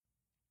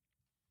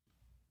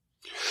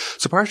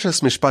So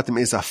Parshas Mishpatim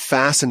is a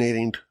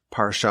fascinating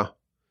parsha.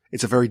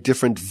 It's a very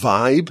different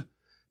vibe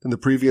than the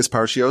previous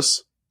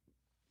parshios.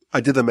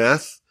 I did the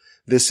math.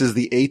 This is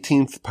the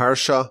 18th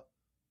parsha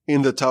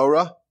in the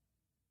Torah.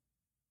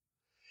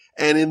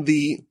 And in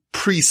the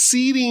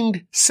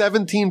preceding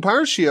 17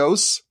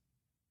 parshios,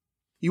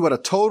 you had a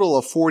total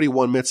of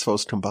 41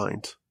 mitzvos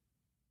combined.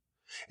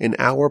 In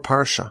our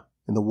parsha,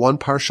 in the one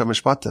parsha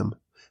Mishpatim,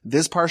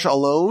 this parsha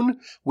alone,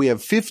 we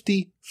have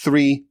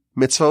 53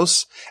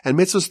 mitzvos, and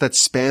mitzvos that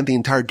span the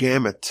entire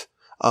gamut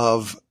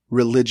of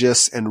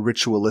religious and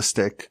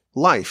ritualistic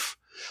life.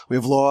 We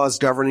have laws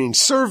governing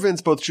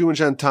servants, both Jew and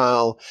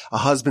Gentile, a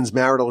husband's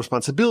marital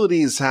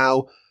responsibilities,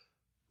 how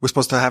we're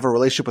supposed to have a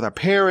relationship with our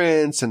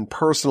parents, and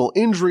personal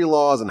injury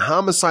laws, and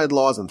homicide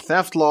laws, and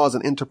theft laws,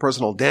 and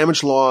interpersonal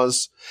damage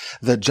laws.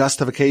 The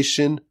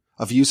justification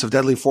of use of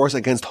deadly force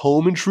against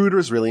home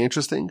intruders, really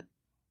interesting.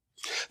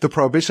 The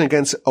prohibition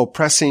against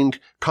oppressing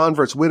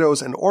converts,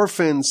 widows, and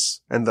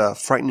orphans, and the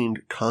frightening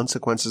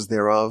consequences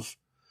thereof.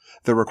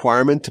 The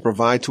requirement to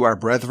provide to our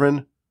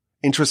brethren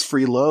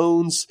interest-free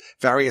loans,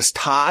 various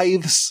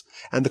tithes,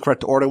 and the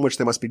correct order in which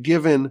they must be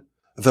given.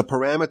 The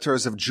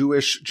parameters of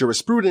Jewish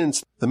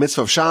jurisprudence, the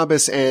mitzvah of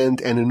Shabbos, and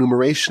an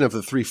enumeration of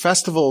the 3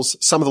 festivals,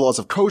 some of the laws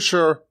of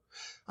kosher.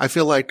 I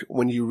feel like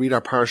when you read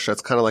our parsha,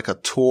 it's kind of like a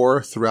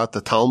tour throughout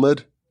the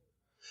Talmud.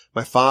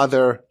 My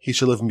father, he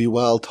should live and be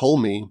well,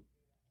 told me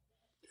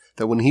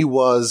that when he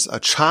was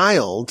a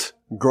child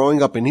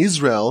growing up in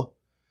Israel,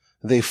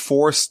 they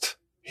forced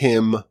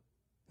the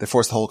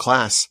whole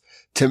class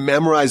to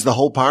memorize the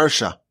whole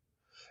parsha.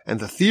 And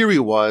the theory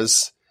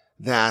was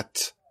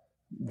that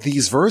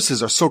these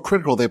verses are so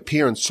critical, they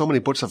appear in so many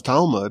books of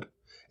Talmud,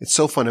 it's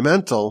so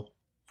fundamental,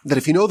 that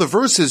if you know the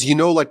verses, you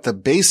know like the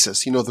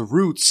basis, you know the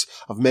roots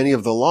of many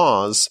of the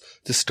laws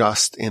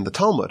discussed in the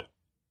Talmud.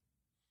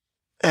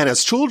 And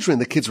as children,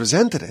 the kids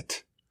resented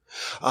it.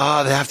 They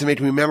have to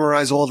make me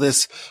memorize all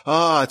this.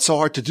 It's so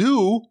hard to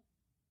do.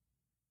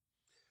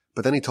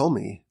 But then he told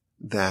me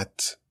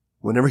that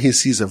whenever he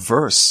sees a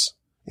verse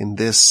in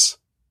this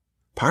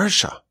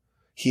parsha,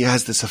 he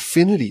has this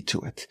affinity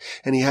to it,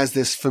 and he has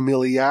this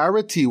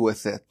familiarity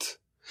with it.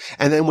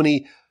 And then when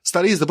he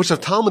studies the books of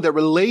Talmud that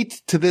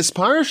relate to this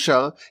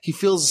parsha, he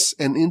feels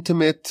an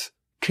intimate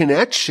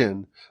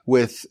connection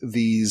with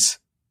these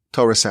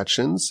Torah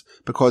sections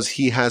because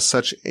he has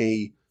such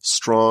a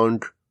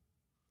strong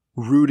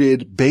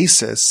rooted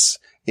basis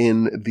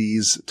in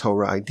these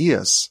Torah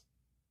ideas.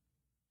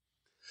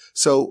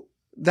 So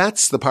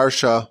that's the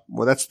parsha.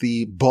 Well, that's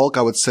the bulk,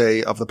 I would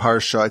say, of the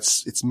parsha.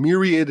 It's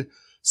myriad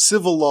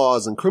civil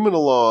laws and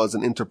criminal laws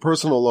and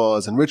interpersonal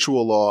laws and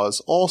ritual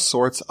laws, all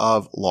sorts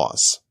of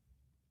laws.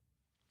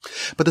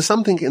 But there's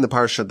something in the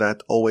parsha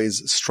that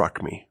always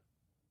struck me.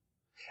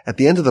 At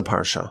the end of the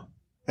parsha,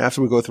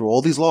 after we go through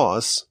all these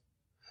laws,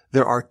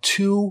 there are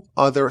 2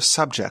 other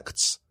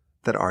subjects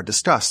that are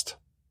discussed.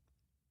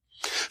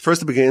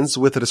 First, it begins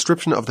with a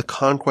description of the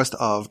conquest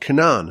of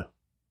Canaan.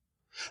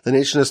 The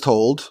nation is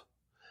told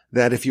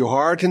that if you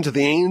hearken to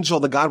the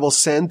angel that God will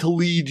send to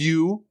lead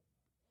you,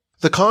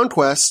 the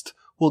conquest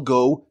will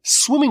go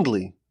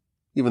swimmingly,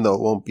 even though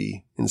it won't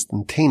be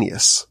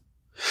instantaneous.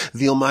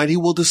 The Almighty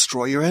will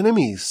destroy your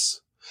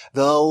enemies.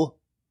 They'll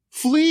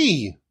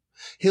flee.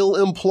 He'll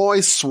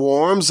employ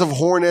swarms of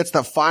hornets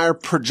that fire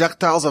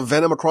projectiles of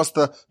venom across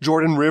the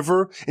Jordan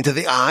River into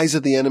the eyes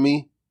of the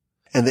enemy,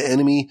 and the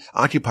enemy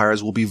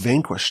occupiers will be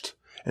vanquished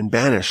and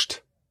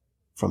banished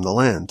from the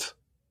land.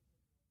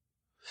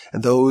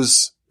 And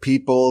those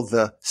people,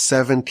 the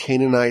 7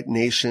 Canaanite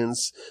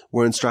nations,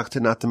 were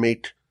instructed not to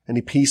make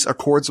any peace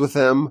accords with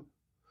them.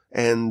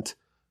 And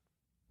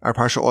our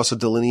parsha also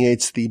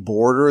delineates the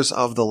borders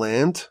of the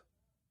land.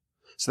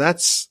 So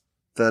that's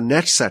the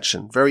next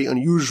section. Very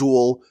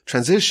unusual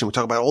transition. We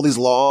talk about all these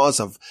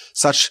laws of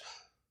such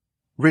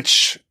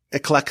rich,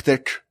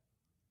 eclectic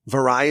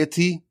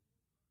variety.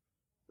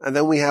 And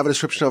then we have a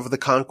description of the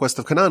conquest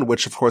of Canaan,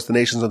 which, of course, the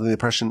nations under the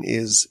oppression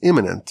is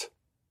imminent.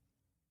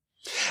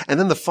 And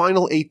then the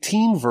final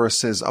 18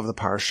 verses of the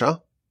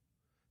parsha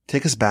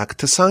take us back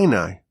to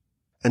Sinai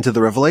and to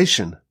the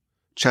Revelation.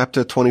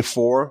 Chapter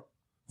 24,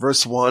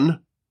 verse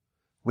 1,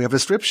 we have a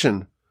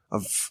description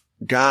of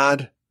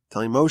God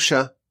telling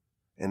Moshe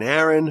and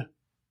Aaron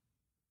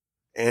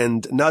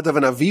and Nadav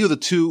and Avihu, the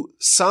 2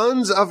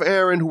 sons of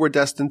Aaron who were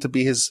destined to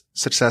be his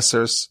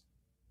successors,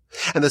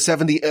 and the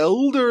 70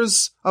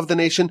 elders of the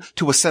nation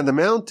to ascend the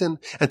mountain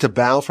and to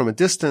bow from a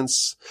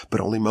distance. But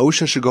only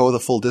Moshe should go the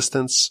full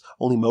distance.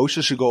 Only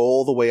Moshe should go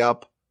all the way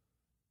up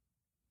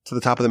to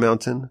the top of the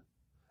mountain,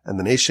 and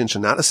the nation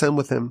should not ascend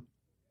with him.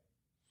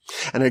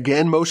 And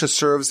again, Moshe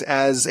serves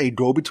as a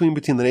go-between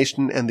between the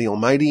nation and the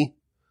Almighty.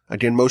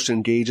 Again, Moshe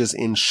engages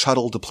in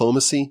shuttle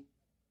diplomacy.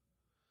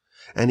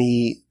 And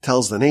he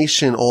tells the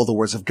nation all the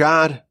words of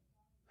God.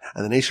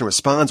 And the nation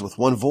responds with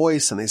one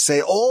voice, and they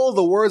say, all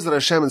the words that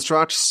Hashem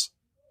instructs,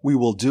 we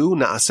will do.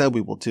 Na'aseh, we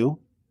will do.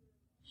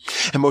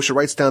 And Moshe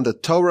writes down the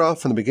Torah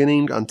from the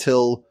beginning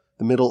until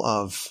the middle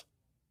of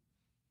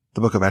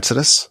the book of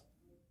Exodus.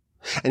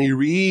 and he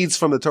reads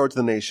from the Torah to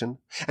the nation,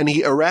 and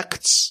he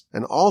erects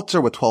an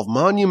altar with 12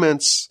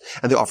 monuments,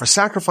 and they offer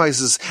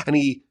sacrifices, and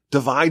he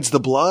divides the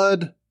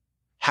blood.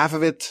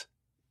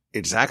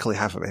 Exactly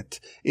half of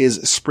it,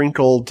 is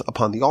sprinkled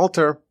upon the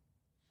altar,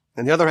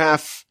 and the other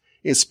half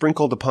is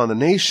sprinkled upon the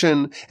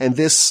nation, and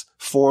this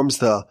forms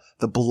the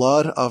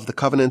blood of the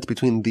covenant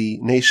between the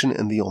nation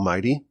and the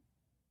Almighty.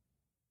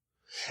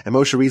 And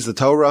Moshe reads the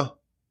Torah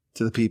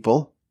to the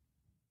people,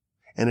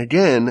 and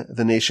again,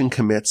 the nation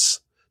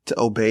commits to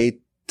obey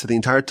to the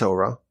entire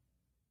Torah.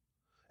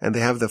 And they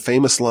have the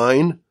famous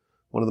line,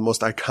 one of the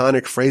most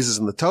iconic phrases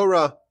in the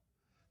Torah.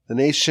 The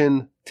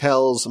nation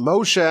tells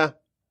Moshe,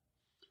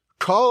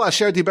 Kol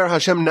asher diber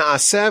Hashem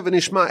na'aseh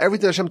v'nishma.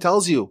 Everything Hashem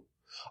tells you,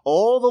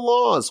 all the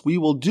laws we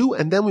will do,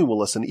 and then we will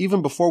listen,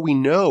 even before we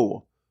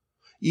know,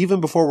 even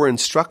before we're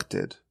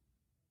instructed,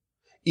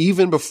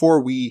 even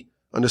before we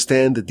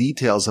understand the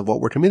details of what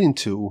we're committing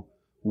to,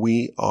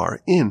 we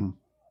are in.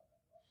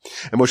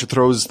 And Moshe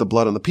throws the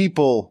blood on the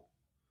people,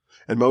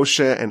 and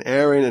Moshe and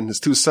Aaron and his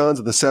 2 sons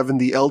and the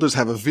 70 elders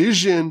have a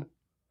vision,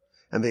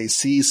 and they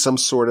see some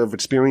sort of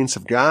experience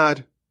of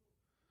God,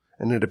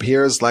 and it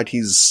appears like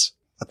he's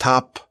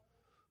atop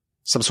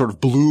some sort of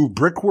blue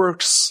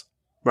brickworks.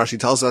 Rashi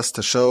tells us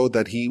to show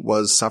that he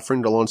was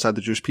suffering alongside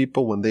the Jewish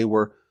people when they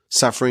were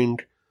suffering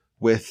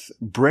with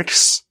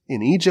bricks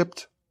in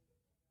Egypt.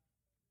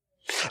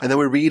 And then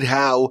we read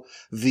how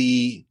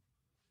the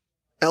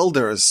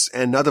elders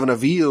and Nadav and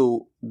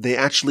Avihu, they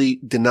actually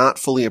did not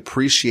fully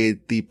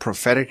appreciate the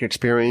prophetic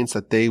experience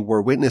that they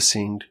were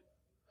witnessing,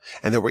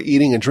 and they were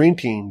eating and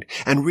drinking,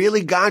 and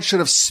really God should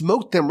have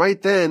smote them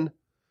right then,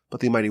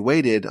 but the Almighty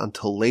waited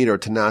until later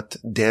to not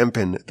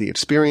dampen the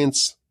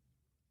experience.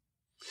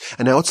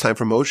 And now it's time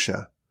for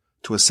Moshe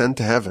to ascend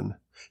to heaven,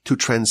 to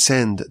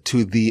transcend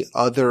to the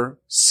other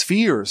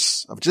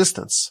spheres of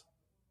existence,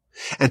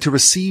 and to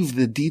receive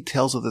the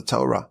details of the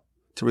Torah,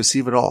 to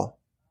receive it all,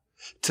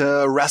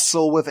 to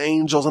wrestle with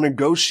angels and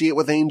negotiate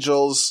with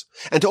angels,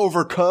 and to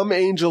overcome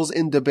angels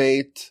in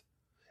debate,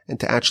 and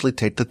to actually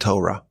take the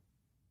Torah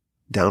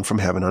down from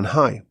heaven on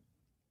high.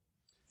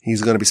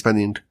 He's going to be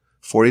spending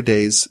 40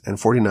 days and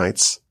 40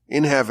 nights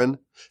in heaven,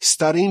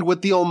 studying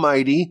with the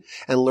Almighty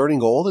and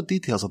learning all the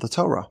details of the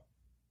Torah.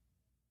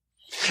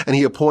 And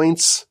he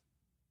appoints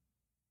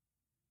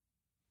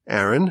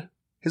Aaron,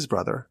 his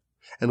brother,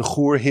 and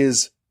Hur,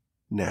 his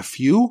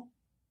nephew,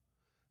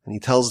 and he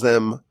tells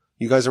them,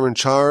 you guys are in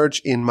charge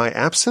in my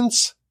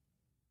absence,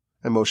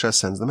 and Moshe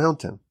ascends the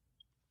mountain.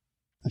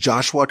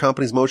 Joshua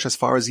accompanies Moshe as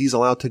far as he's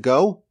allowed to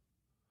go,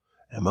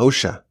 and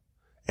Moshe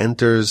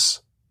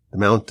enters the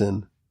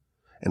mountain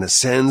and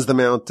ascends the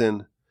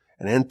mountain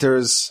and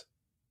enters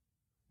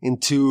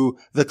into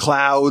the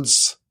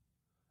clouds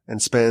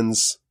and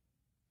spends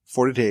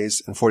 40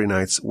 days and 40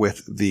 nights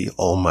with the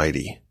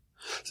Almighty.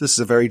 So this is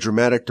a very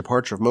dramatic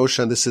departure of Moshe,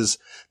 and this is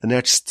the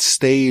next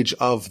stage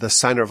of the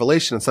sign of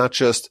revelation. It's not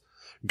just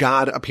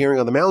God appearing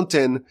on the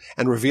mountain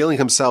and revealing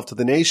himself to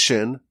the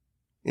nation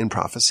in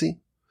prophecy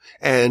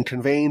and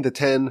conveying the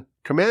 10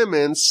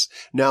 commandments.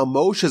 Now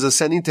Moshe is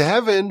ascending to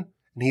heaven,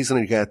 and he's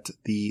going to get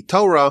the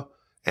Torah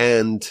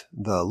and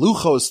the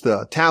luchos,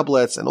 the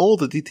tablets, and all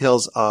the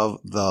details of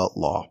the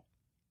law.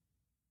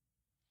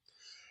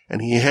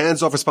 And he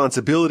hands off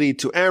responsibility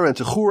to Aaron,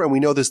 to Hur, and we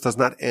know this does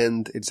not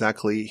end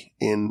exactly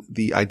in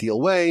the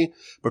ideal way,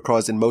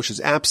 because in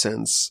Moshe's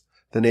absence,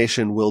 the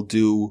nation will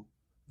do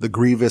the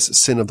grievous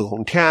sin of the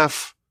golden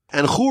calf.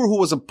 And Hur, who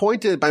was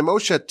appointed by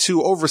Moshe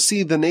to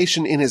oversee the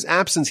nation in his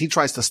absence, he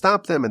tries to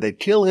stop them, and they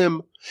kill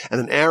him. And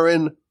then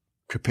Aaron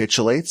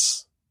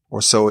capitulates,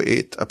 or so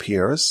it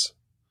appears.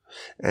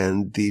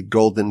 And the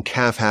golden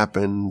calf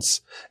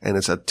happens, and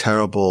it's a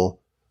terrible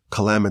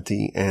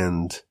calamity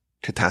and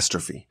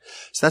catastrophe.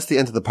 So that's the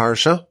end of the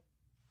parsha.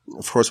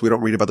 Of course, we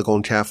don't read about the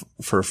golden calf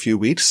for a few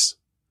weeks,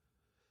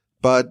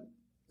 but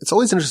it's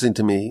always interesting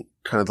to me,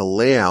 kind of the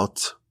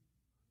layout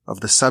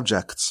of the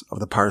subjects of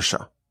the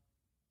parsha.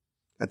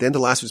 At the end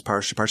of last week's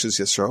parsha, Parshas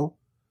Yisro,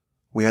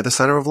 we had the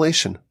sign of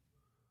revelation.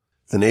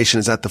 The nation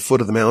is at the foot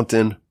of the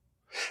mountain,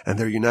 and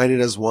they're united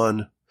as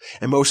one.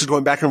 And Moshe is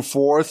going back and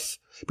forth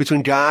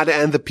between God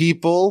and the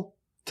people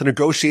to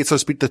negotiate, so to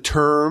speak, the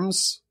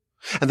terms.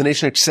 And the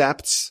nation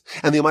accepts,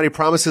 and the Almighty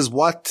promises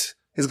what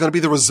is going to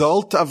be the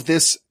result of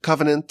this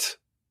covenant.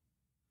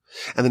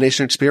 And the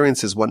nation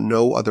experiences what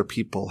no other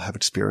people have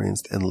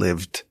experienced and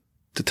lived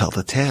to tell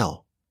the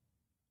tale.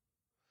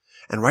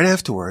 And right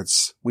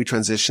afterwards, we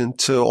transition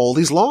to all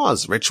these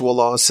laws, ritual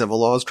laws, civil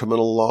laws,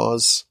 criminal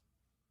laws,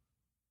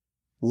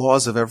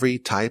 laws of every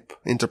type,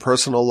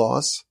 interpersonal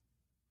laws.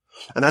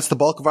 And that's the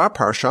bulk of our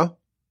parsha.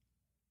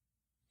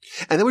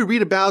 And then we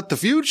read about the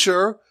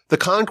future, the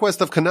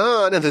conquest of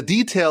Canaan and the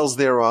details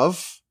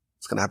thereof.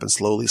 It's going to happen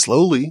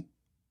slowly.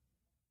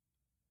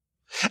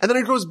 And then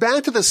it goes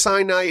back to the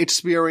Sinai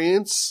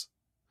experience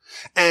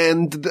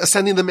and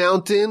ascending the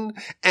mountain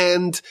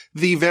and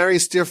the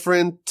various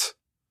different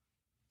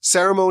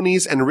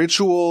ceremonies and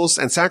rituals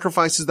and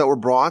sacrifices that were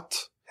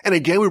brought. And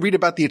again, we read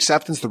about the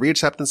acceptance, the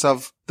reacceptance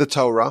of the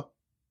Torah.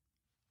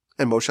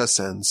 And Moshe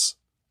ascends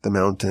the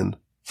mountain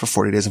for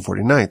 40 days and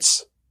 40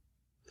 nights.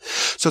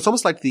 So it's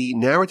almost like the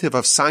narrative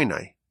of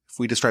Sinai. If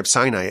we describe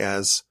Sinai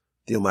as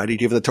the Almighty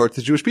giving the Torah to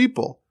the Jewish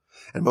people,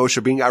 and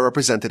Moshe being our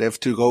representative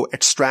to go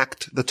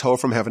extract the Torah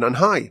from heaven on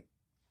high,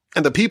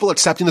 and the people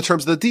accepting the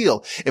terms of the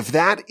deal. If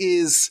that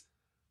is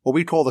what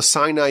we call the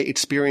Sinai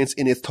experience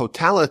in its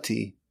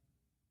totality,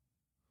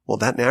 well,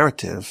 that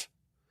narrative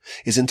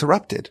is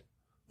interrupted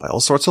by all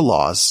sorts of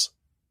laws,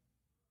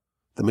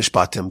 the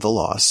mishpatim, the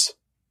laws,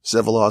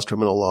 civil laws,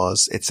 criminal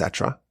laws,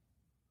 etc.,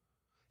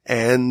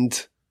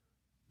 and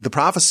the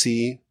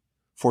prophecy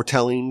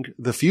foretelling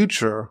the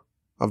future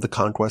of the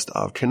conquest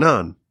of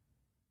Canaan.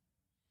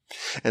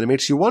 And it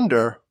makes you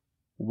wonder,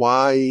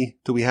 why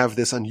do we have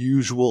this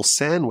unusual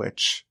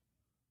sandwich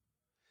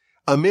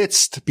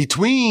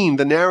between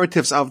the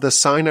narratives of the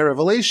Sinai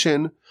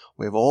revelation?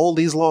 We have all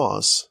these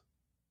laws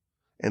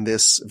and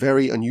this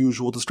very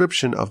unusual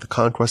description of the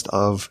conquest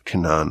of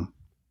Canaan.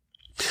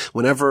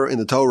 Whenever in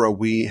the Torah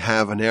we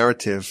have a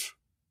narrative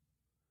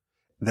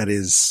that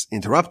is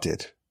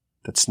interrupted,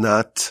 that's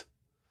not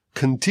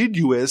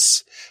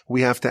contiguous,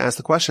 we have to ask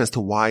the question as to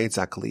why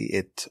exactly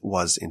it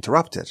was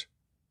interrupted.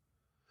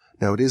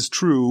 Now, it is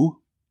true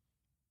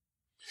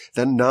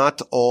that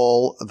not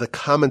all the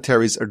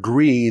commentaries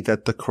agree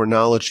that the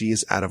chronology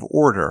is out of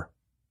order.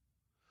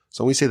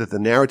 So when we say that the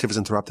narrative is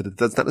interrupted, it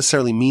does not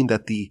necessarily mean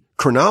that the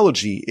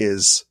chronology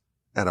is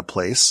out of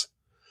place.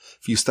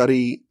 If you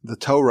study the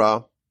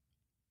Torah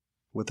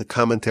with the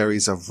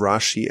commentaries of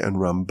Rashi and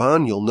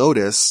Ramban, you'll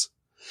notice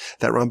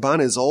that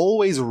Ramban is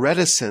always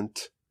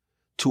reticent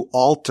to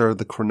alter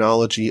the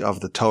chronology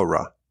of the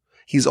Torah.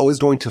 He's always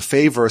going to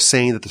favor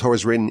saying that the Torah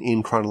is written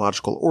in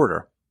chronological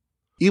order.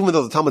 Even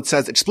though the Talmud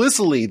says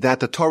explicitly that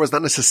the Torah is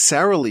not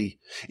necessarily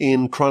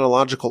in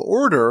chronological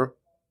order,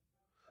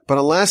 but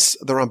unless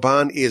the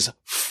Ramban is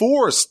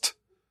forced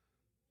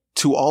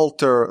to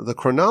alter the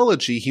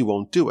chronology, he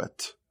won't do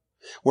it.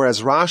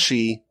 Whereas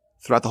Rashi,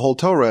 throughout the whole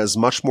Torah, is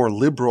much more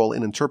liberal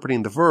in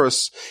interpreting the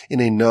verse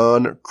in a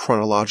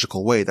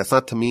non-chronological way. That's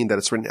not to mean that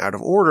it's written out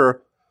of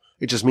order.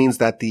 It just means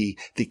that the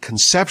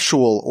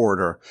conceptual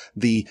order,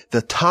 the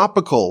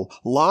topical,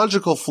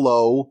 logical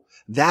flow,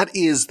 that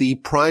is the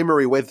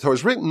primary way the Torah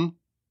is written,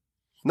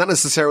 not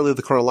necessarily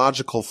the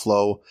chronological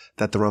flow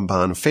that the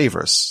Ramban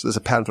favors. There's a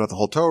pattern throughout the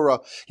whole Torah.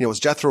 Was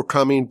Jethro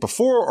coming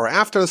before or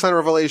after the Sinai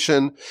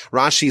revelation?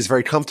 Rashi is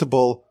very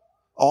comfortable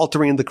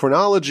altering the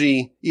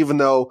chronology, even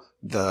though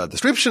the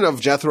description of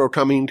Jethro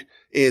coming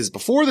is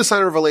before the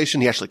Sinai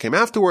revelation. He actually came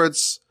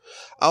afterwards.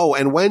 Oh,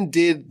 and when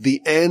did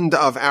the end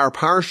of our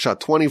Parsha,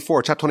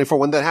 chapter 24,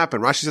 when did that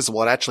happen? Rashi says,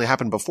 well, it actually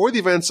happened before the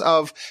events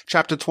of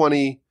chapter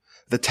 20,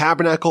 the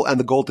tabernacle and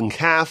the golden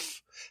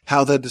calf,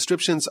 how the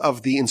descriptions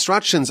of the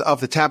instructions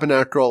of the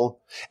tabernacle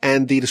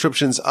and the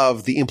descriptions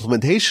of the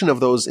implementation of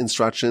those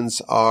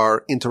instructions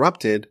are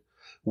interrupted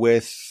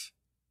with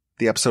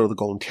the episode of the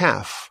golden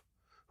calf.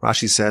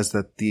 Rashi says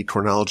that the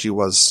chronology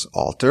was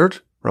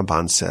altered.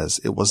 Ramban says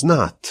it was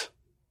not.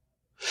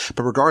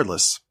 But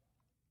regardless,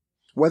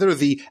 whether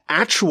the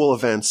actual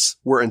events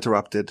were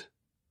interrupted,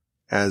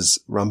 as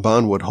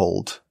Ramban would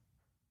hold,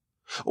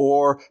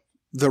 or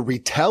the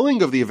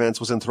retelling of the events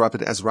was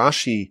interrupted, as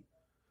Rashi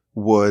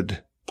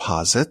would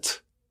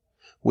posit,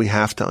 we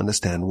have to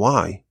understand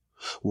why.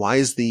 Why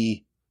is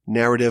the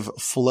narrative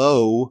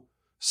flow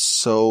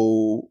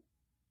so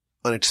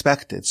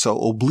unexpected, so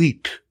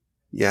oblique?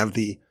 You have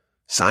the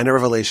Sinai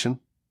revelation,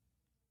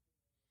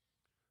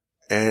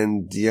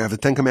 and you have the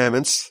Ten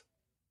Commandments,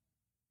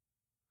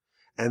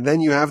 and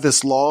then you have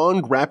this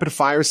long,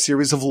 rapid-fire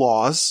series of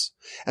laws.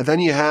 And then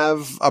you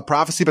have a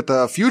prophecy about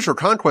the future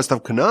conquest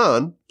of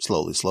Canaan,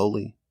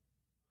 slowly.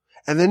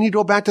 And then you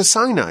go back to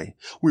Sinai.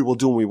 We will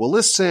do and we will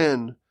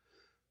listen.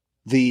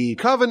 The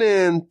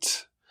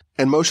covenant.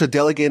 And Moshe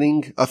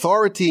delegating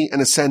authority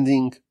and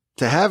ascending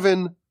to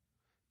heaven.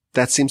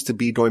 That seems to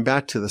be going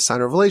back to the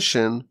Sinai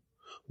revelation.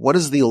 What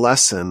is the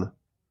lesson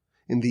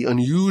in the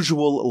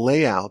unusual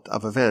layout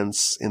of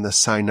events in the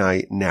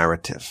Sinai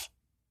narrative?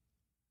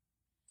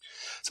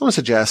 So I want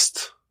to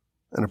suggest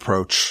an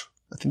approach.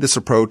 I think this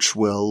approach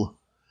will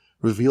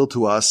reveal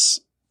to us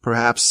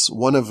perhaps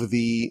one of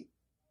the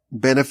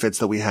benefits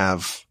that we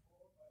have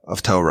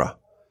of Torah.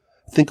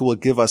 I think it will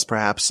give us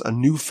perhaps a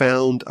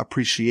newfound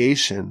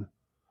appreciation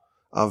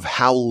of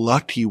how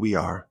lucky we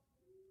are,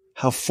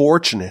 how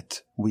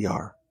fortunate we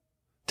are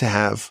to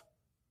have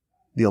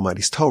the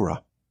Almighty's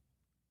Torah.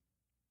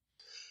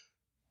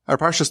 Our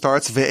parsha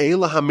starts,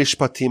 Ve'ela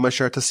ha-mishpatim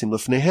asher tasim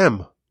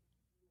lefnehem.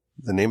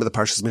 The name of the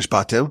parsha is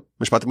Mishpatim.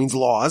 Mishpatim means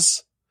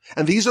laws.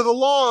 And these are the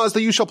laws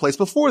that you shall place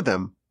before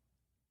them.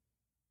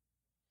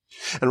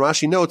 And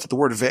Rashi notes that the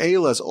word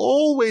ve'ela is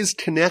always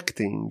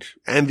connecting,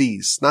 and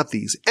these, not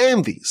these,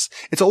 and these.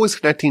 It's always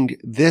connecting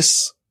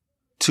this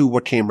to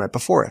what came right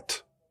before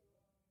it.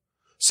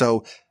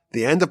 So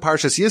the end of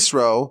Parshas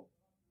Yisro,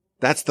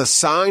 that's the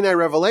Sinai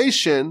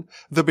revelation.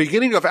 The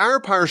beginning of our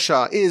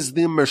parsha is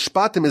the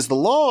Mishpatim, is the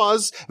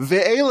laws.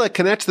 Ve'ela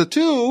connects the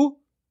two,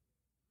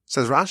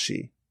 says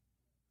Rashi.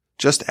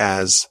 Just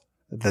as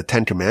the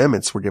Ten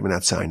Commandments were given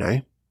at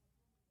Sinai,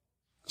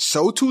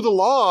 So too the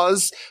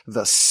laws,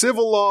 the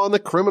civil law and the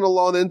criminal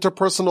law and the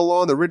interpersonal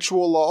law and the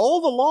ritual law,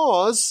 all the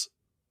laws,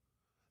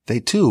 they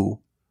too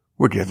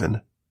were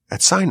given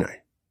at Sinai.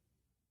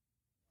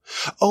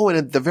 Oh, and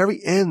at the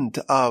very end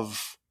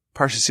of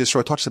Parshas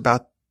Yisro, it talks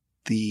about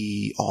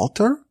the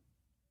altar.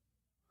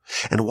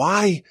 And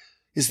why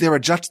is there a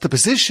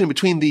juxtaposition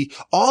between the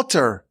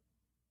altar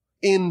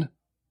in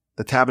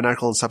the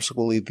tabernacle and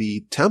subsequently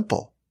the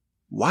temple?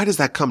 Why does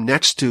that come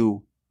next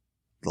to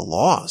the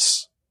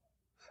laws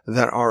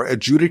that are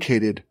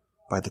adjudicated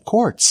by the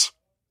courts?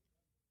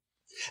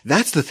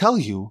 That's to tell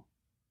you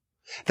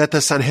that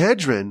the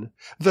Sanhedrin,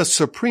 the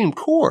Supreme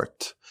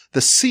Court,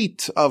 the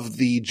seat of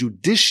the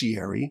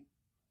judiciary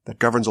that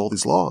governs all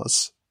these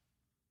laws,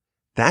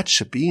 that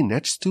should be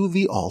next to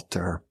the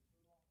altar.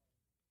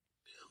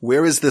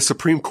 Where is the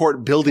Supreme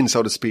Court building,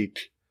 so to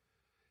speak?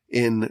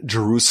 In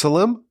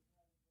Jerusalem?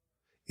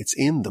 It's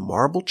in the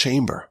marble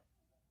chamber,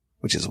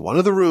 which is one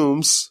of the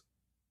rooms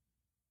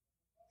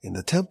in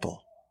the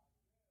temple.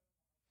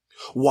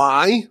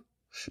 Why?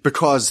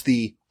 Because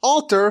the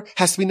altar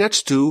has to be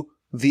next to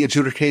the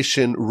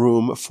adjudication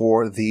room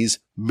for these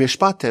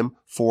mishpatim,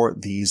 for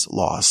these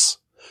laws.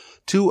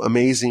 Two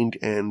amazing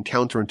and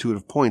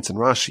counterintuitive points in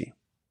Rashi.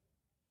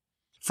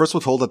 First,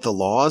 we're told that the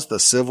laws, the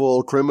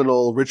civil,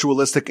 criminal,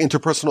 ritualistic,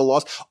 interpersonal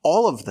laws,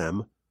 all of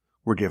them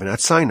were given at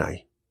Sinai.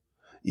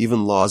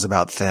 Even laws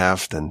about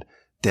theft and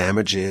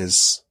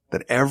damages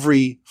that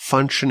every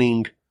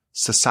functioning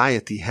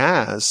society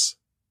has,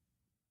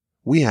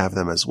 we have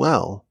them as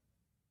well.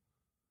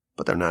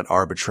 But they're not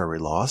arbitrary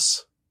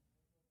laws.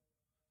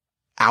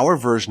 Our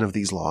version of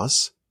these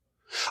laws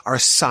are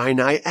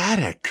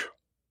Sinaitic.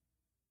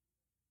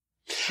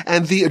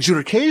 And the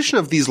adjudication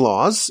of these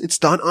laws, it's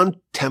done on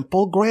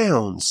temple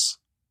grounds.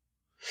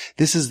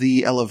 This is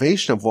the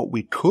elevation of what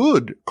we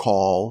could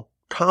call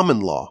common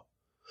law.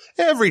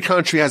 Every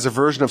country has a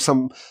version of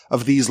some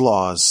of these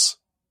laws.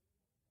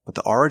 But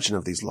the origin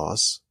of these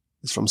laws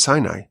is from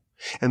Sinai.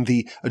 And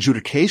the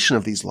adjudication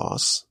of these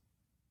laws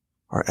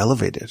are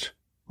elevated,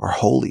 are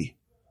holy,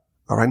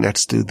 are right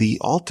next to the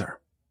altar.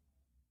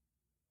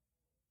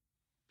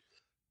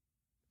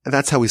 And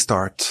that's how we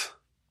start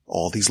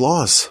all these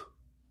laws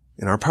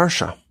in our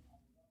parsha.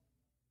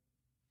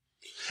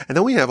 And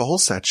then we have a whole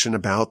section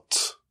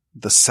about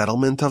the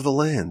settlement of the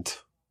land.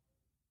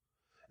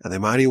 And the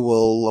Almighty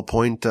will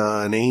appoint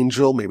an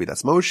angel, maybe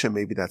that's Moshe,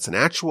 maybe that's an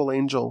actual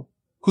angel,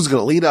 who's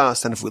going to lead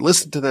us. And if we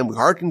listen to them, we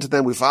hearken to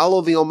them, we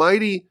follow the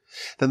Almighty,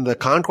 then the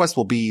conquest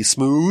will be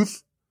smooth,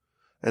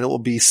 and it will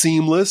be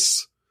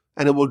seamless,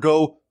 and it will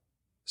go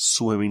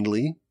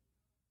swimmingly.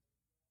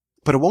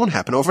 But it won't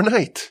happen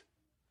overnight.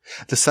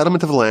 The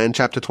settlement of the land,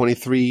 chapter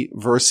 23,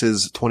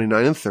 verses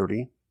 29 and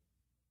 30.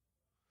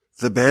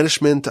 The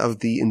banishment of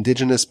the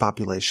indigenous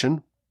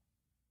population.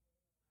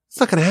 It's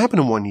not going to happen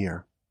in 1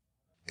 year.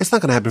 It's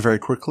not going to happen very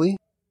quickly.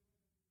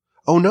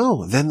 Oh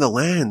no, then the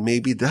land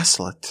may be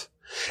desolate.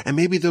 And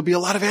maybe there'll be a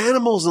lot of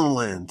animals in the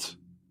land.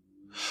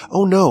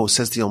 Oh no,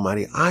 says the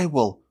Almighty, I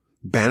will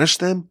banish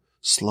them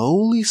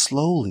slowly,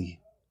 slowly.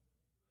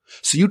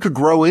 So you could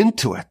grow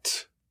into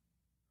it.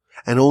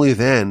 And only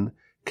then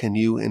can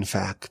you, in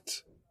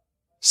fact,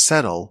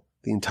 settle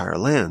the entire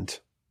land.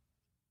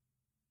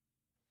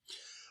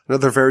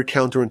 Another very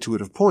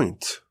counterintuitive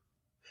point.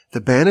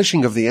 The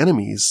banishing of the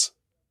enemies,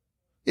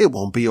 it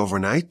won't be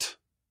overnight.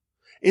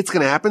 It's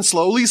going to happen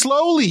slowly,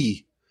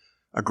 slowly.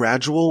 A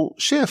gradual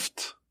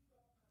shift.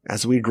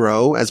 As we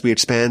grow, as we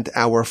expand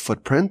our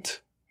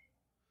footprint,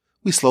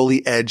 we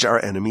slowly edge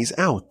our enemies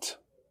out.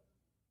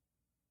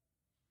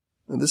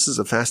 And this is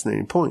a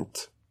fascinating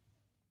point.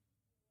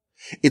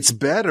 It's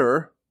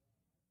better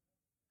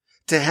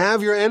to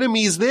have your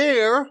enemies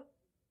there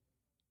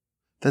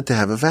than to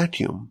have a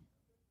vacuum.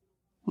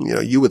 You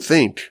know, you would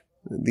think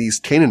these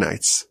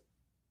Canaanites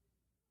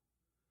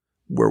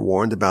were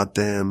warned about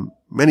them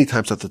many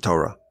times at the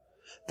Torah.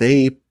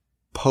 They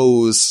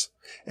pose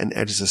an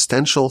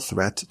existential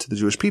threat to the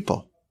Jewish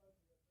people.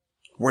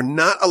 We're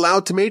not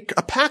allowed to make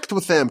a pact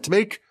with them, to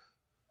make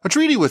a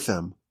treaty with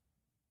them.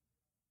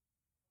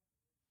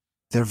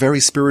 They're very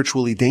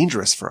spiritually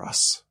dangerous for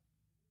us.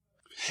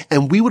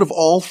 And we would have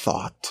all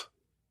thought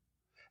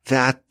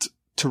that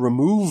to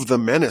remove the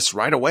menace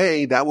right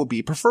away, that would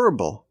be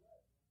preferable.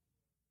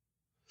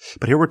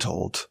 But here we're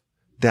told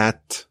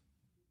that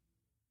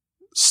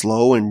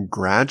slow and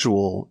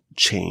gradual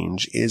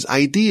change is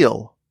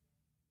ideal.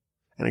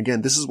 And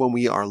again, this is when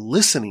we are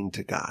listening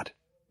to God.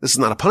 This is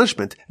not a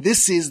punishment.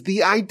 This is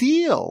the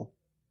ideal.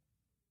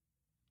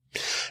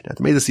 Now,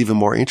 to make this even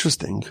more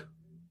interesting,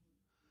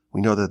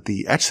 we know that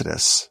the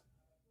Exodus,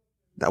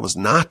 that was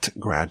not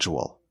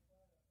gradual.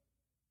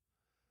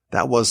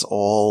 That was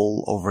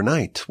all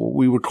overnight, what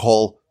we would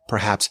call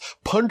perhaps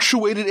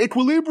punctuated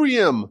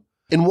equilibrium.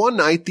 In one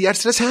night, the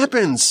Exodus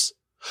happens.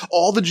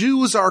 All the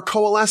Jews are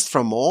coalesced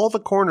from all the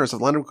corners of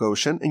the land of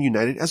Goshen and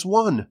united as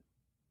one.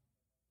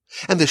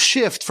 And the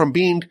shift from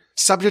being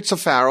subjects of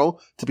Pharaoh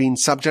to being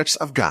subjects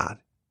of God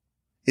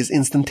is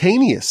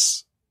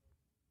instantaneous.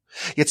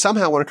 Yet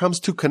somehow when it comes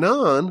to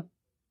Canaan,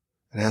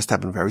 it has to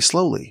happen very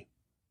slowly,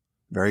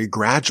 very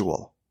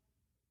gradual.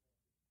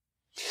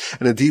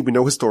 And indeed, we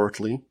know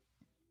historically,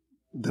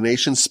 the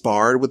nation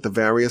sparred with the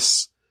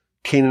various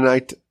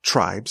Canaanite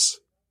tribes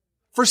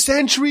for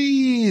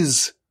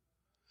centuries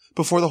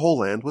before the whole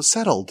land was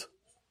settled.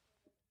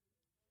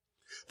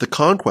 The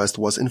conquest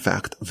was, in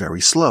fact,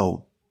 very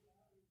slow.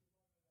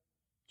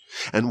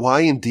 And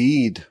why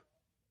indeed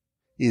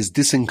is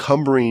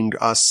disencumbering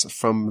us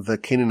from the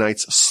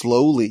Canaanites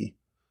slowly?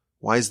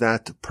 Why is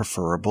that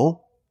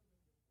preferable?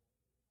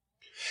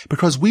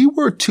 Because we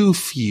were too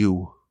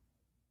few,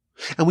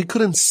 and we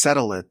couldn't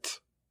settle it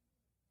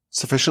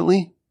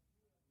sufficiently,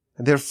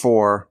 and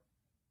therefore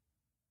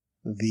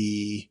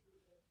the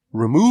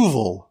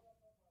removal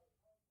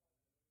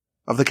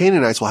of the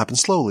Canaanites will happen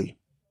slowly.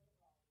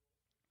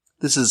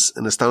 This is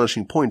an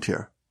astonishing point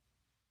here.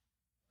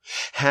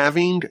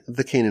 Having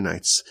the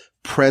Canaanites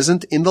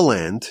present in the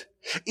land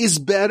is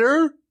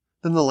better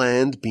than the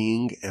land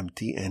being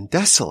empty and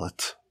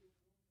desolate.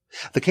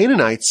 The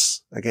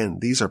Canaanites, again,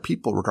 these are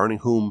people regarding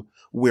whom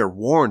we're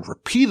warned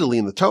repeatedly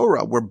in the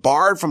Torah. We're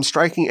barred from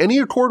striking any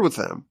accord with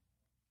them.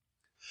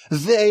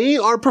 They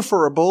are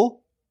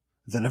preferable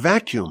than a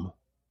vacuum.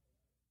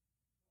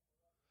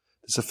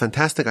 There's a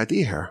fantastic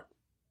idea here.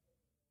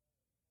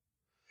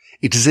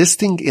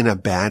 Existing in a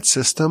bad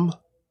system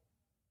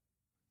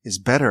is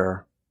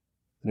better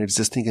than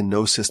existing in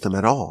no system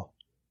at all.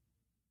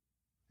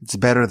 It's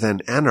better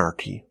than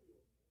anarchy.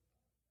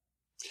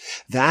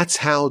 That's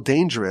how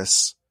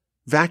dangerous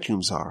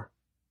vacuums are.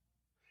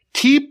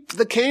 Keep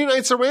the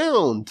Canaanites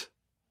around.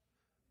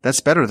 That's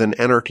better than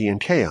anarchy and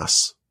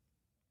chaos.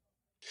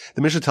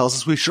 The Mishnah tells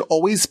us we should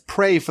always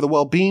pray for the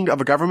well-being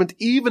of a government,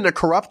 even a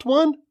corrupt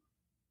one,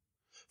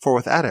 for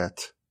without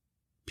it,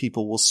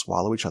 people will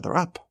swallow each other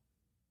up.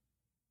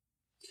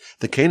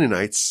 The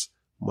Canaanites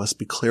must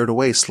be cleared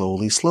away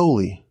slowly,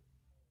 slowly.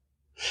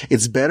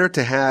 It's better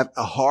to have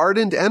a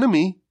hardened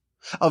enemy,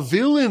 a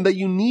villain that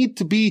you need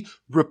to be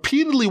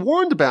repeatedly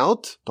warned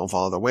about. Don't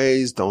follow their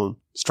ways. Don't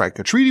strike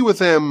a treaty with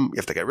them. You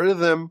have to get rid of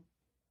them.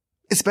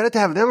 It's better to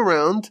have them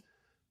around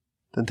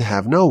than to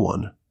have no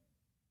one.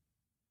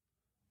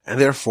 And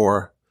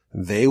therefore,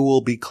 they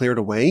will be cleared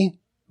away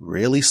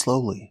really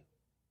slowly.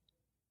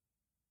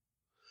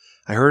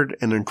 I heard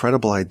an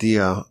incredible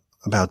idea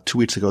about 2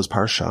 weeks ago's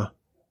Parsha.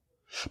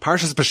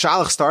 Parshas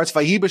Beshalach starts,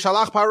 Vayi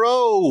Beshalach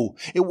Paro.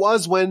 It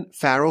was when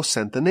Pharaoh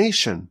sent the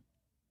nation.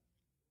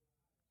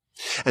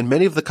 And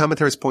many of the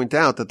commentaries point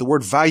out that the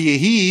word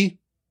Vayehi,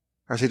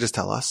 our sages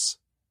tell us,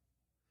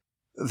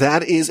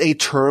 that is a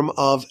term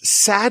of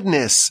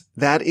sadness.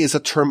 That is a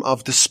term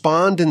of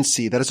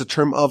despondency. That is a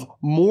term of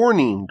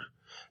mourning.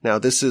 Now,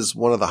 this is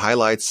one of the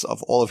highlights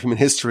of all of human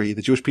history.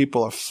 The Jewish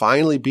people are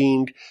finally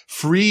being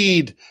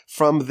freed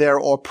from their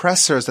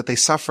oppressors that they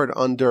suffered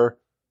under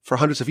for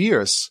hundreds of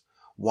years.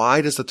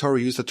 Why does the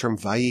Torah use the term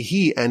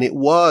Vayehi? And it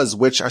was,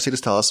 which our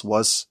sages tell us,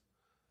 was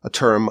a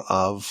term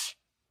of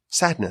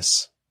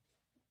sadness.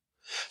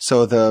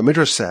 So the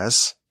Midrash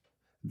says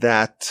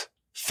that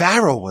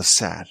Pharaoh was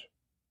sad.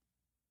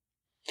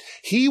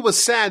 He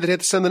was sad that he had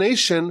to send the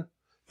nation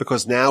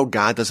because now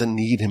God doesn't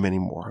need him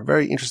anymore.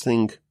 Very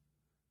interesting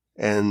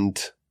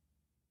and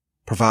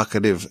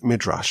provocative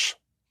midrash.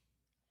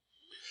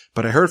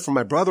 But I heard from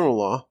my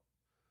brother-in-law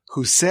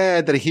who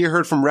said that he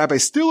heard from Rabbi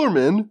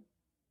Stillerman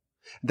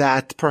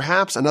that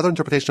perhaps another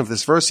interpretation of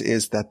this verse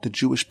is that the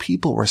Jewish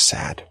people were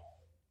sad.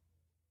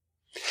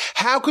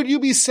 How could you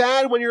be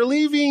sad when you're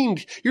leaving?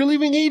 You're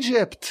leaving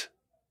Egypt.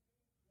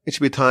 It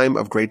should be a time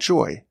of great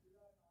joy.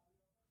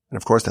 And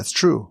of course that's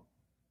true.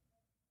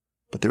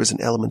 But there is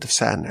an element of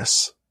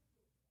sadness.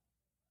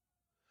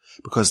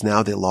 Because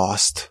now they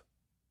lost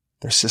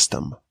their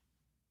system.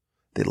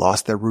 They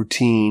lost their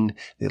routine.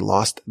 They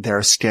lost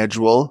their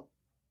schedule.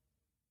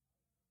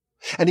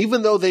 And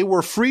even though they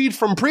were freed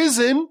from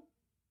prison,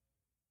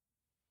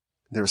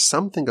 there's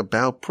something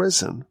about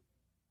prison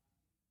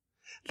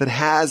that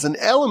has an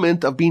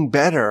element of being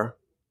better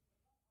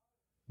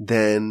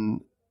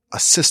than a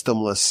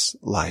systemless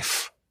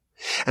life.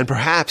 And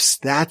perhaps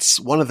that's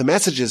one of the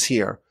messages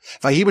here.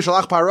 Vayi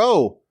b'shalach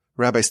paro,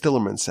 Rabbi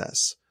Stillerman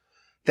says,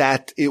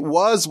 that it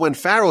was when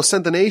Pharaoh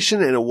sent the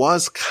nation and it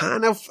was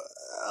kind of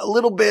a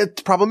little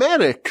bit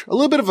problematic, a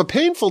little bit of a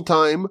painful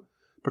time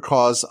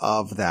because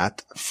of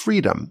that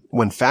freedom.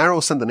 When Pharaoh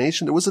sent the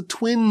nation, there was a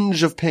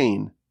twinge of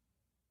pain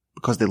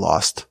because they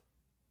lost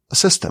a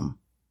system.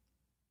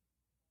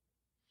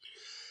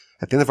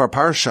 At the end of our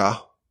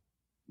parsha,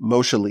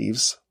 Moshe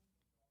leaves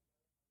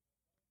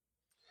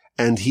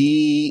and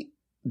he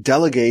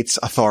delegates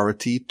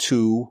authority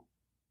to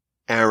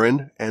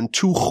Aaron and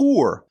to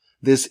Hur.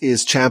 This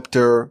is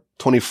chapter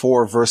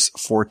 24, verse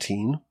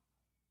 14.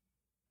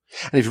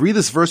 And if you read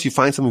this verse, you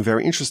find something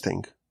very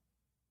interesting.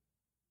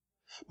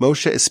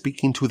 Moshe is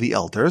speaking to the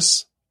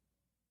elders.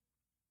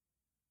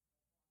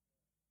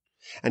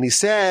 And he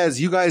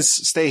says, you guys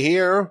stay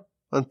here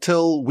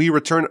until we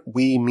return.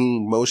 We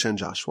mean Moshe and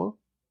Joshua.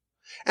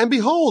 And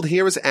behold,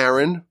 here is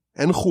Aaron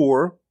and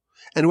Hur,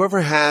 and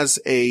whoever has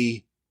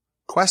a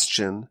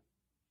question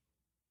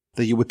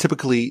that you would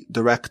typically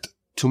direct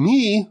to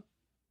me,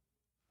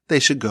 they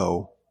should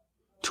go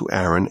to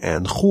Aaron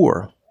and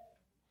Hur.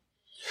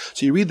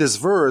 So you read this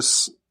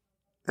verse,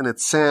 and it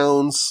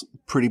sounds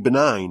pretty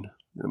benign.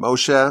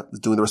 Moshe is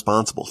doing the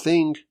responsible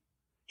thing.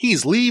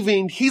 He's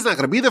leaving. He's not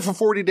going to be there for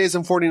 40 days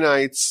and 40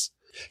 nights.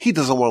 He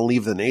doesn't want to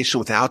leave the nation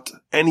without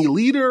any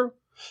leader.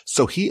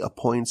 So he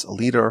appoints a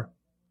leader.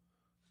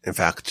 In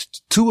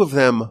fact, two of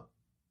them,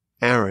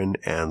 Aaron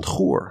and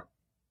Hur.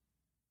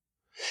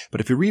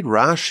 But if you read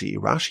Rashi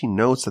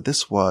notes that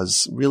this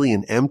was really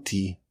an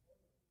empty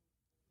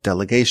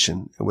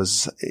delegation. It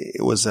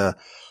was an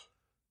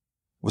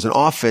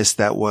office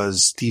that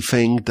was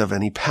defanged of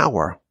any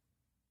power.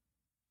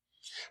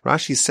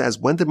 Rashi says,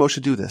 when did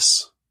Moshe do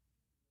this?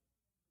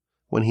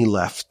 When he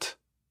left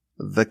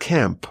the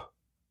camp.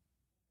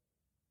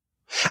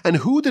 And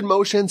who did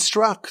Moshe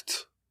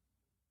instruct?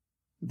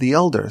 The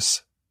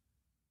elders.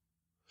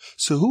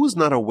 So who is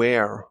not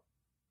aware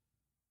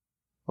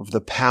of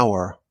the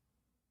power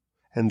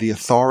and the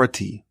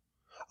authority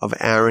of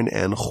Aaron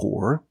and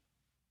Hur?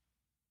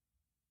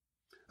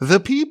 The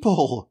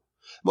people.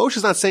 Moshe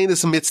is not saying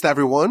this amidst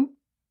everyone.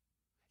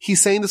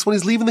 He's saying this when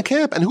he's leaving the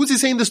camp. And who's he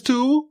saying this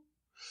to?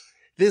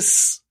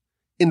 This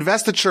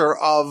investiture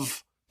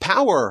of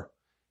power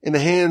in the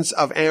hands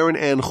of Aaron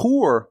and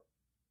Hur.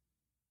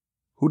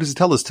 Who does he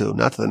tell this to?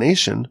 Not to the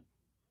nation,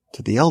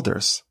 to the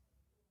elders.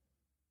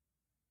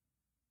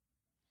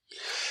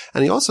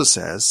 And he also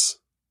says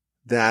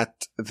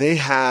that they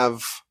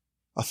have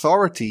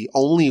authority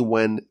only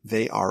when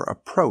they are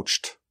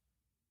approached.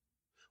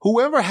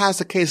 Whoever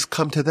has a case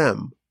come to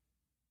them,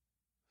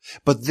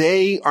 but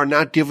they are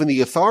not given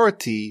the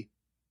authority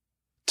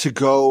to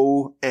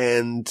go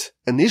and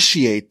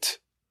initiate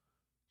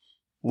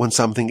when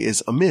something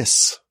is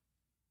amiss.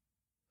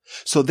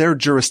 So their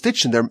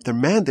jurisdiction, their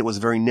mandate was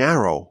very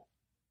narrow.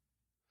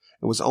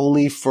 It was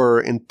only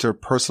for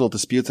interpersonal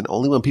disputes and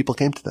only when people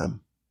came to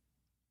them.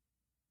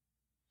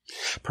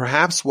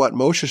 Perhaps what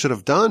Moshe should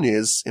have done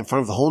is, in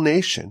front of the whole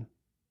nation,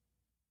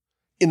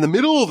 in the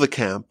middle of the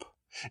camp,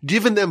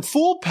 given them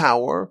full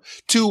power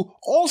to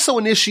also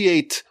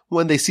initiate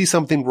when they see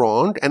something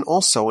wrong, and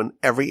also in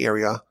every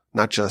area,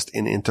 not just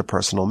in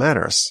interpersonal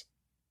matters.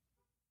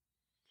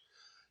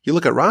 You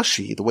look at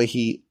Rashi, the way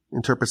he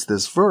interprets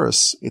this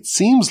verse, it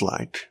seems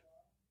like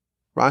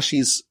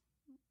Rashi's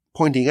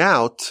pointing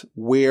out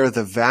where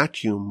the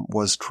vacuum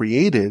was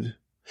created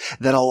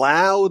that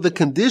allowed the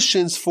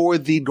conditions for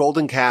the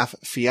golden calf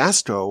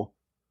fiasco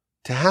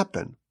to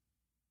happen.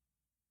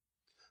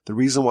 The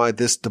reason why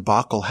this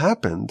debacle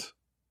happened,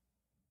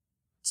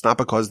 it's not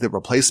because the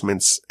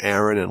replacements,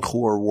 Aaron and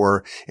Hur,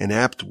 were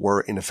inept,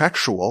 were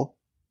ineffectual,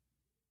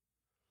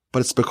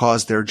 but it's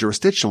because their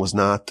jurisdiction was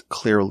not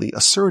clearly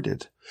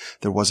asserted.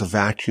 There was a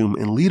vacuum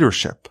in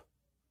leadership.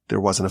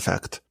 There was, in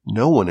effect,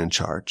 no one in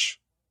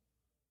charge.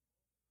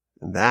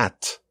 And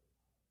that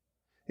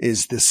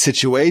is the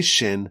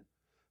situation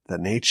that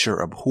nature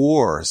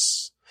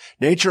abhors.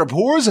 Nature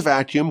abhors a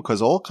vacuum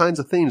because all kinds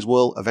of things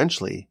will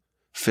eventually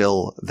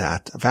fill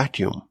that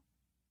vacuum.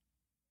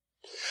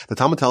 The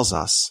Talmud tells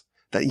us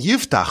that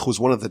Yiftach was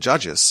one of the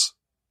judges,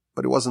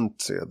 but he wasn't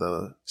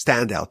the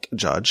standout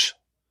judge.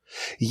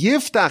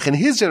 Yiftach in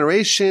his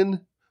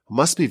generation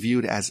must be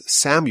viewed as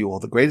Samuel,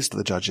 the greatest of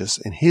the judges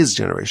in his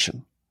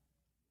generation.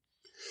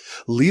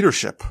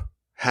 Leadership,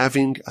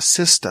 having a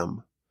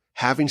system,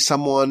 having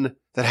someone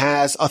that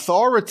has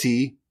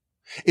authority,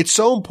 it's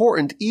so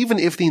important even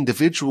if the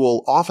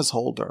individual office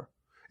holder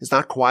is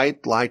not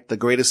quite like the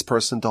greatest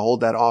person to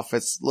hold that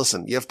office.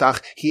 Listen,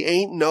 Yiftach, he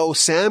ain't no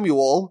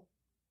Samuel,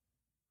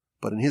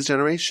 but in his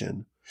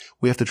generation,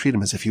 we have to treat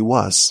him as if he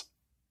was.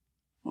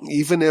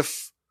 Even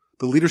if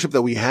the leadership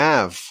that we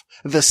have,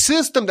 the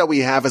system that we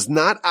have is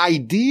not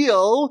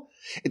ideal,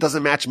 it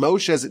doesn't match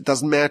Moshe's, it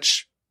doesn't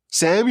match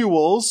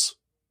Samuel's,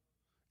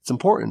 it's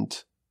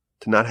important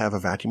to not have a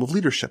vacuum of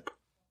leadership.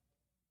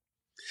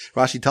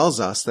 Rashi tells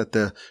us that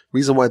the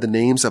reason why the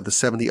names of the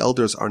 70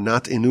 elders are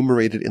not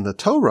enumerated in the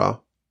Torah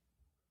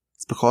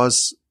is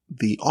because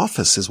the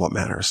office is what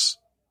matters.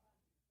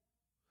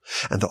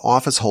 And the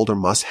office holder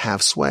must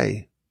have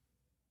sway.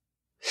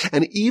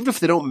 And even if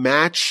they don't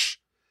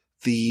match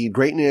the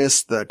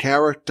greatness, the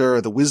character,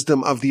 the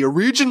wisdom of the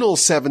original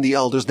 70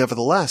 elders,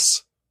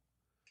 nevertheless,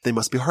 they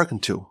must be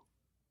hearkened to.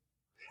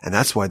 And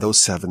that's why those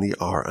 70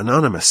 are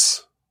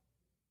anonymous.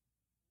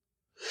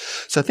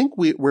 So I think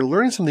we're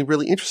learning something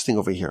really interesting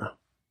over here.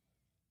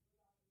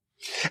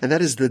 And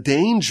that is the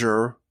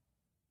danger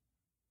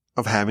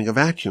of having a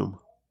vacuum.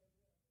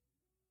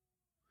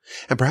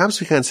 And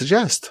perhaps we can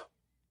suggest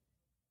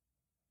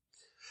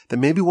that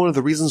maybe one of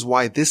the reasons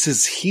why this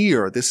is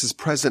here, this is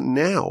present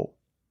now,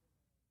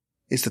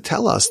 is to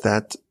tell us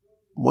that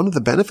one of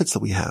the benefits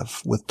that we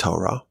have with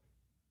Torah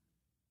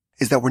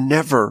is that we're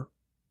never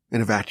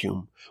in a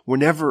vacuum. We're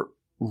never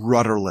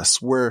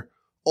rudderless. We're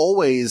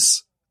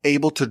always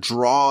able to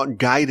draw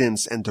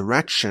guidance and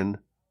direction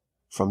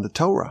from the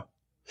Torah.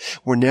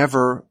 We're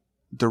never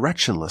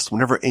directionless. We're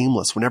never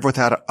aimless. We're never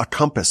without a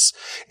compass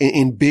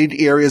in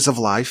big areas of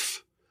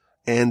life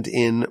and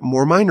in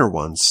more minor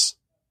ones.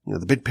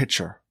 The big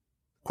picture.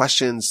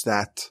 Questions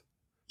that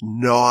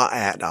gnaw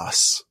at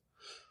us.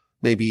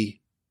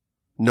 maybe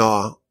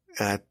gnaw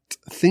at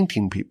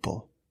thinking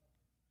people.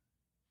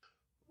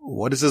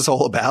 What is this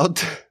all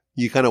about?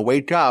 You kind of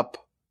wake up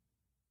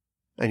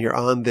and you're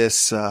on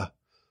this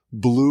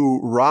blue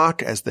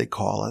rock, as they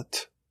call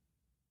it.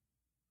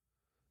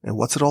 And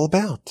what's it all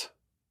about?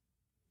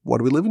 What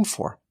are we living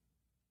for?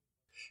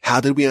 How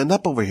did we end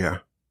up over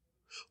here?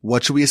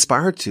 What should we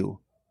aspire to?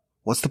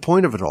 What's the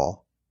point of it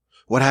all?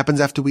 What happens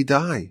after we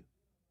die?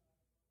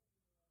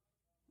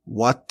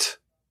 What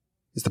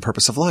is the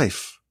purpose of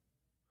life?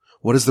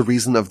 What is the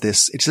reason of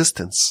this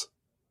existence?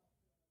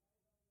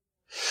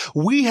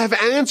 We have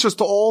answers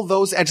to all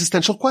those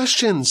existential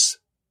questions.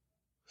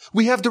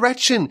 We have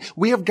direction.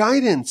 We have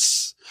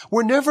guidance.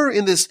 We're never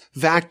in this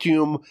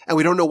vacuum and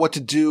we don't know what to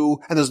do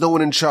and there's no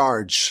one in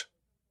charge.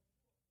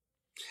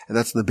 And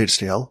that's in the big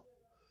scale,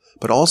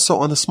 but also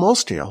on the small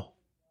scale.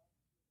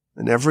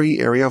 In every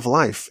area of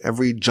life,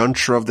 every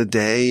juncture of the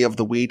day, of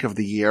the week, of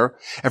the year,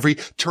 every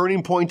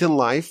turning point in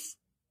life,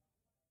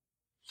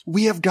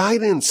 we have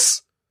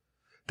guidance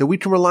that we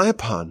can rely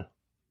upon.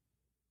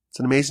 It's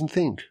an amazing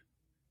thing.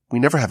 We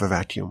never have a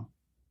vacuum.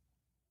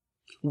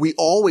 We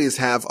always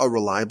have a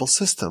reliable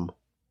system.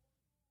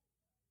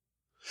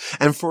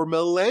 And for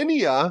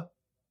millennia,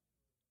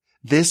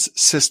 this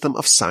system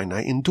of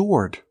Sinai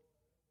endured.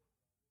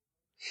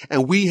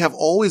 And we have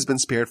always been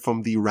spared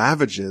from the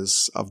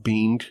ravages of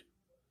being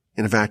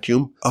in a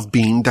vacuum, of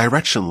being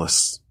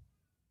directionless.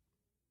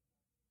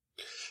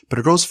 But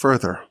it goes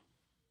further.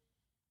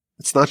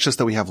 It's not just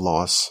that we have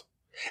laws.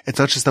 It's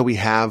not just that we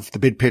have the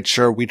big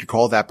picture. We could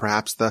call that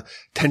perhaps the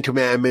 10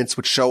 Commandments,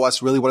 which show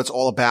us really what it's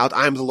all about.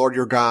 I am the Lord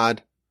your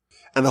God.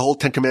 And the whole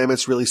 10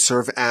 Commandments really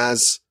serve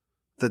as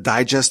the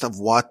digest of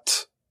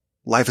what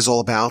life is all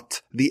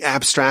about, the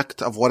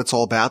abstract of what it's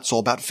all about. It's all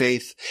about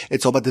faith.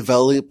 It's all about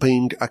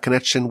developing a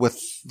connection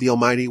with the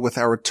Almighty, with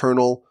our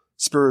eternal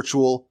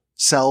spiritual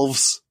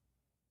selves.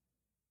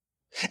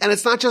 And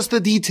it's not just the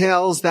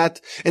details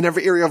that in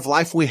every area of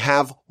life we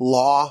have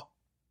law.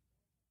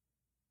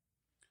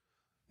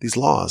 These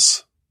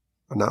laws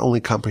are not only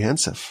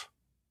comprehensive,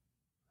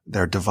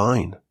 they're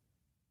divine.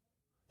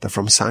 They're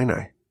from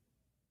Sinai.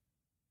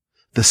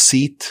 The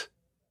seat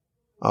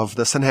of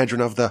the Sanhedrin,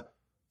 of the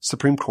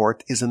Supreme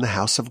Court, is in the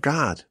house of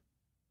God.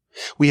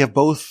 We have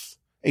both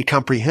a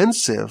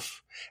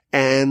comprehensive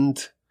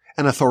and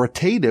an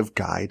authoritative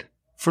guide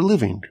for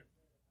living.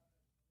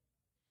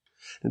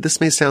 And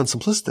this may sound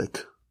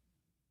simplistic,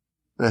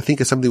 and I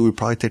think it's something we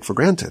probably take for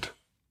granted.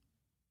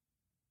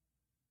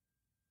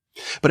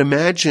 But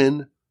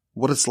imagine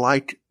what it's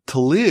like to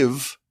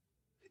live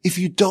if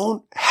you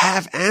don't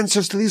have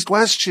answers to these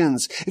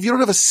questions, if you don't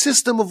have a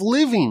system of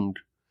living,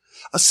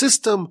 a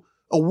system,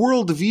 a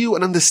worldview,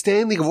 an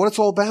understanding of what it's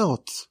all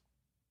about.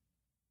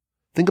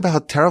 Think about how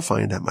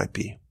terrifying that might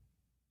be.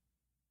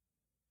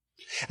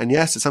 And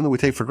yes, it's something we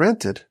take for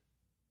granted,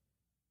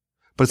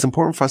 but it's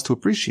important for us to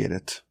appreciate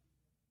it.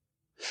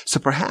 So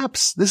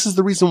perhaps this is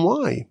the reason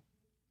why,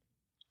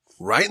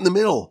 right in the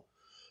middle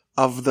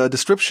of the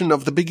description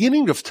of the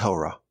beginning of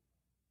Torah,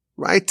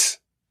 right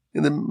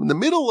in the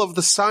middle of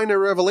the Sinai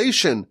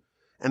revelation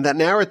and that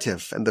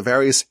narrative and the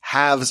various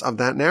halves of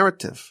that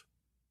narrative,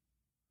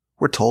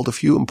 we're told a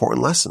few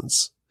important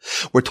lessons.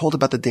 We're told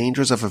about the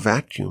dangers of a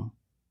vacuum.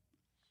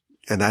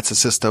 And that's a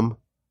system,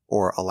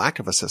 or a lack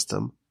of a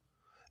system,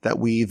 that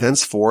we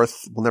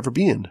thenceforth will never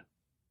be in.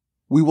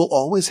 We will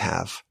always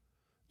have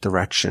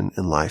direction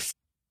in life,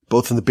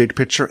 both in the big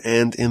picture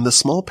and in the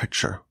small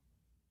picture.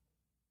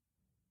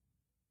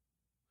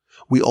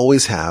 We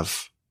always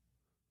have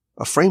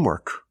a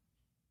framework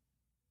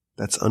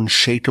that's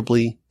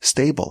unshakably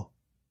stable.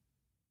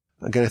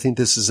 Again, I think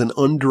this is an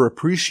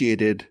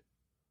underappreciated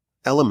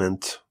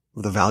element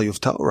of the value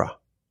of Torah.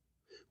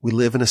 We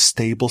live in a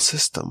stable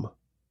system.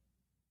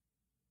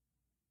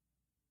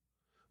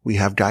 We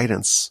have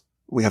guidance.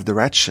 We have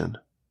direction.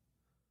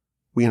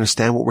 We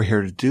understand what we're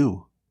here to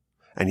do.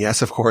 And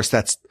yes, of course,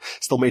 that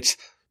still makes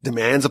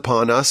demands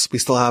upon us. We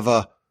still have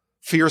a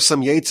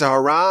fearsome Yetzer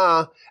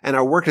Hara, and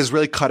our work is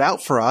really cut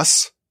out for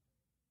us.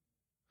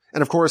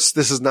 And of course,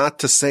 this is not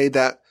to say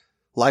that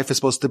life is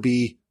supposed to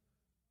be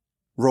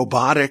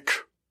robotic.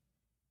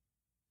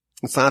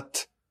 It's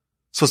not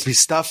supposed to be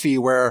stuffy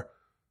where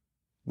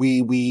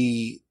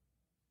we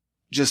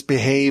just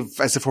behave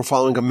as if we're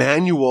following a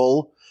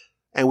manual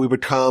and we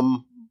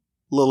become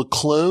little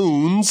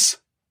clones.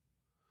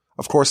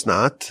 Of course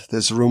not.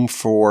 There's room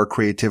for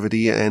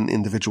creativity and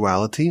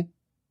individuality.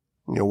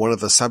 You know, one of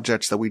the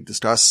subjects that we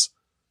discuss,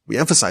 we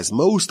emphasize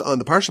most on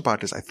the Parsha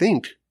podcast, I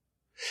think,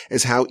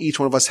 is how each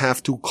one of us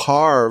have to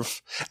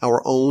carve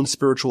our own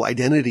spiritual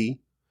identity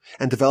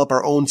and develop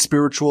our own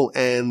spiritual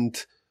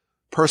and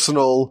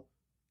personal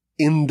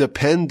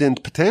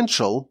independent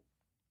potential.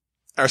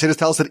 Our Sages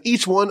tell us that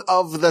each one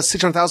of the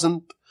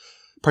 600,000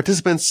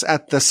 participants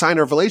at the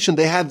Sinai Revelation,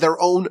 they had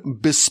their own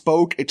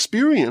bespoke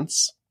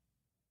experience.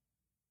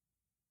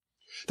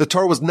 The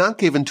Torah was not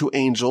given to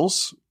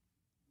angels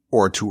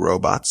or to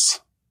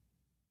robots.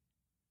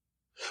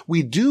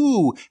 We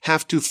do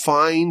have to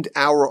find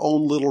our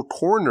own little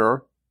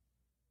corner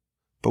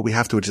but we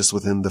have to exist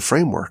within the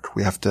framework.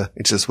 We have to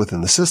exist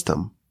within the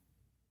system.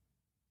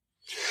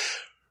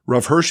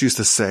 Rav Hirsch used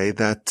to say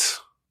that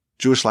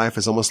Jewish life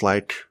is almost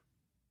like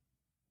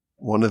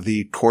one of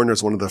the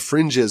corners, one of the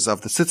fringes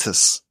of the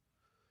tzitzis.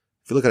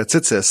 If you look at a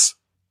tzitzis,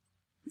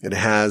 it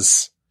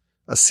has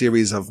a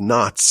series of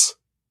knots.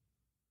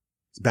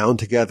 It's bound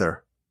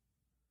together.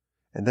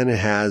 And then it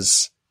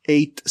has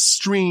 8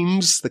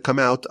 streams that come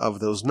out of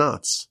those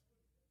knots.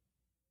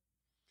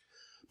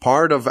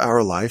 Part of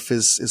our life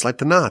is like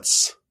the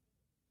knots.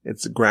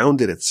 It's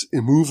grounded, it's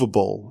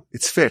immovable,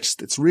 it's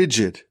fixed, it's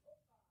rigid.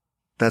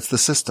 That's the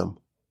system.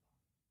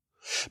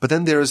 But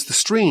then there's the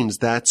streams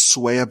that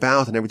sway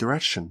about in every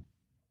direction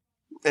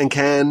and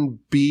can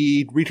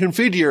be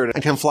reconfigured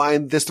and can fly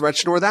in this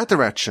direction or that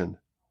direction.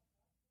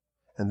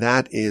 And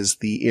that is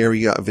the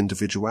area of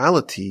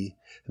individuality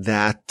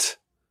that,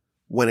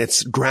 when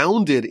it's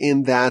grounded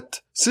in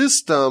that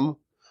system,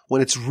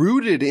 when it's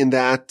rooted in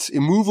that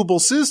immovable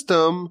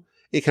system,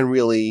 it can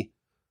really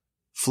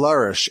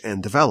flourish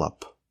and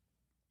develop.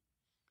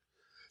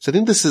 So I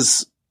think this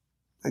is,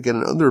 again,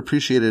 an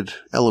underappreciated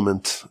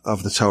element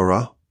of the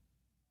Torah.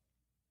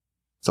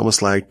 It's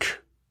almost like,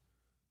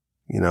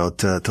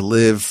 to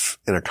live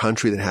in a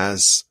country that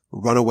has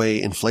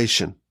runaway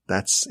inflation.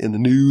 That's in the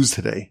news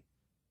today.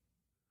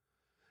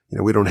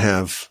 We don't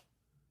have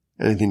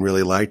anything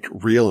really like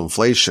real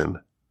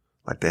inflation,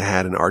 like they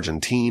had in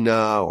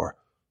Argentina or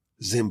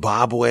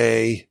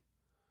Zimbabwe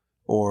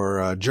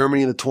or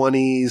Germany in the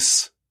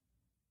 1920s,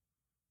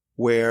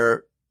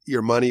 where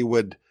your money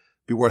would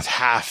be worth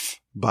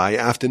half by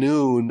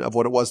afternoon of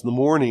what it was in the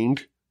morning.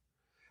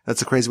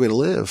 That's a crazy way to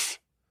live,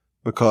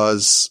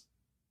 because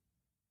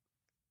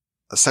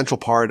a central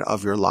part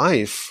of your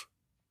life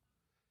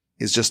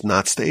is just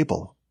not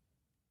stable.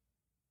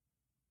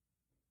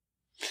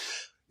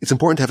 It's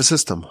important to have a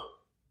system.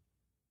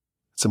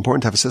 It's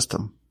important to have a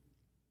system.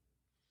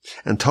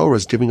 And Torah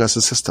is giving us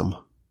a system.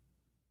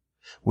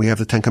 We have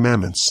the 10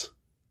 Commandments.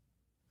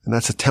 And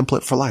that's a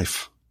template for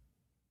life.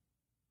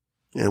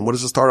 And what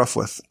does it start off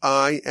with?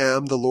 I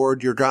am the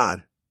Lord your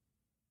God.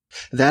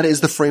 That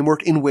is the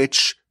framework in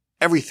which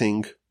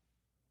everything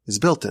is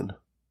built in.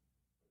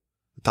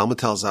 The Talmud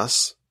tells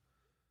us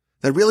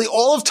that really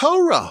all of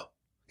Torah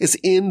is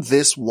in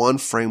this one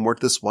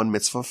framework, this one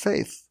mitzvah of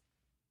faith.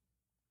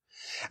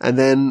 And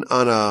then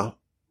on a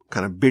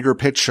kind of bigger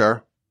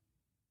picture,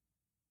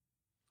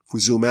 if we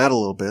zoom out a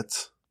little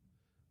bit,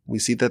 we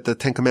see that the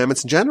 10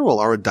 Commandments in general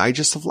are a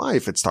digest of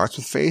life. It starts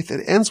with faith,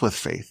 it ends with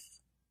faith.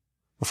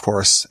 Of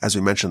course, as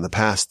we mentioned in the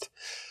past,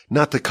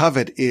 not to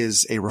covet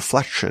is a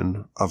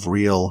reflection of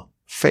real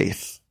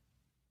faith.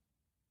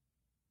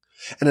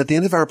 And at the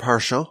end of our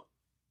parsha,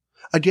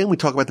 again, we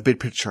talk about the big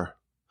picture.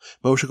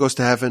 Moshe goes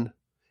to heaven,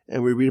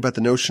 and we read about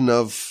the notion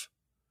of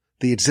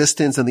the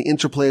existence and the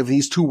interplay of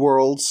these two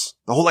worlds.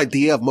 The whole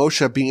idea of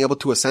Moshe being able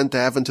to ascend to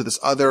heaven, to this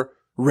other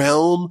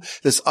realm,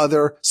 this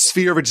other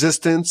sphere of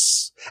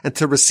existence, and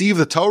to receive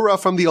the Torah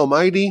from the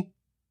Almighty.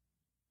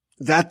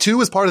 That too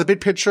is part of the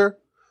big picture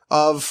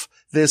of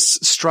this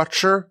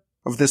structure,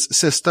 of this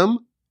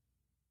system.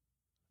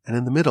 And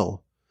in the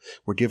middle,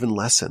 we're given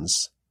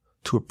lessons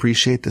to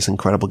appreciate this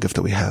incredible gift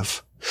that we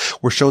have.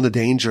 We're shown the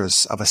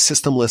dangers of a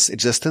systemless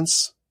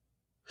existence.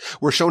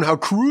 We're shown how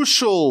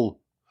crucial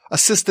a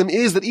system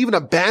is, that even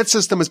a bad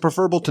system is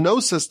preferable to no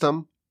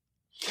system.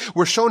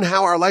 We're shown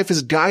how our life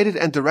is guided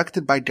and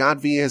directed by God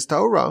via His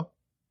Torah.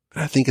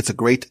 And I think it's a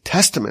great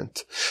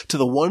testament to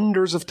the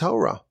wonders of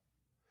Torah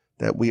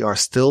that we are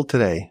still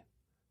today,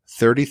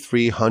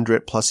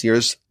 3,300 plus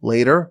years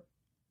later,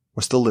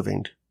 we're still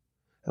living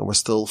and we're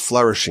still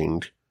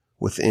flourishing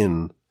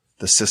within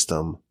the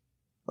system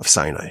of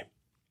Sinai.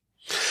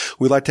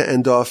 We'd like to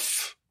end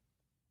off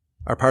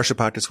our Parsha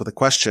podcast with a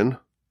question.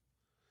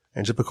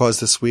 And just because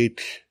this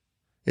week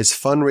is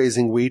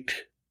fundraising week,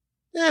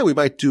 we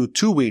might do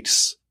 2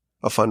 weeks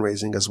of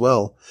fundraising as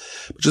well.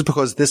 But just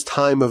because this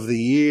time of the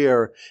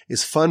year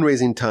is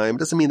fundraising time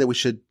doesn't mean that we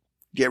should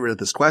get rid of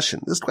this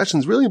question. This question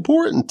is really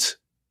important.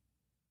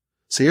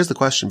 So here's the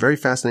question, very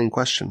fascinating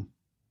question.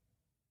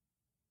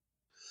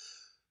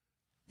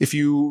 If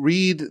you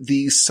read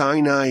the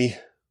Sinai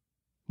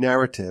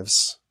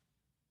narratives,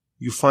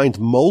 you find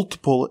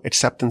multiple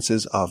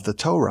acceptances of the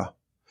Torah.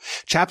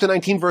 Chapter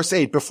 19, verse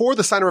 8, before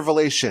the Sinai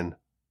revelation,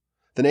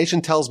 the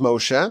nation tells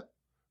Moshe,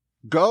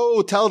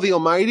 go tell the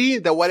Almighty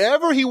that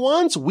whatever He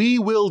wants, we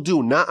will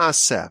do.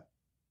 Na'aseh.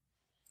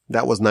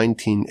 That was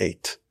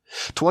 19:8.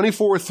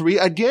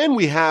 24:3, again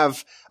we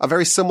have a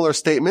very similar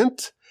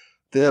statement.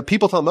 The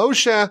people tell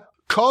Moshe,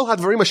 Kol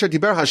hadvarim asher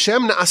diber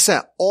Hashem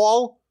na'aseh.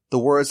 All the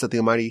words that the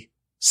Almighty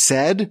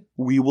said,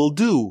 we will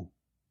do.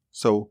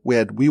 So we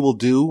had we will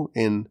do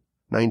in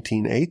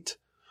 19:8.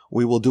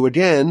 We will do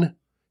again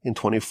in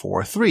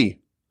 24:3.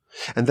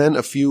 And then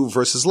a few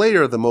verses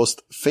later, the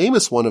most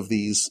famous one of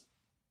these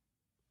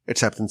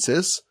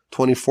acceptances,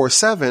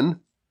 24:7,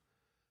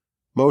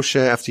 Moshe,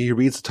 after he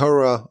reads the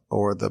Torah,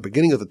 or the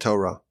beginning of the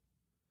Torah,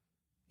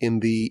 in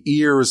the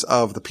ears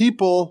of the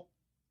people,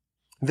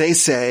 they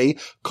say,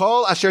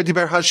 Kol asher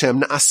diber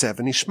Hashem na'aseh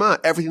v'nishma.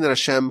 Everything that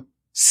Hashem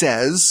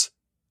says,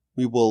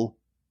 we will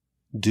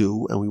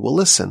do, and we will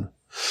listen.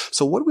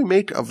 So what do we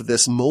make of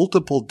this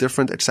multiple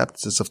different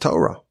acceptances of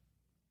Torah?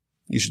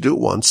 You should do it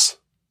once,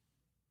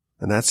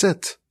 and that's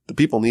it. The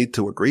people need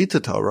to agree to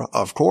Torah,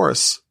 of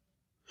course.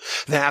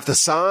 They have to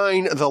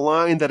sign the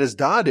line that is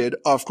dotted,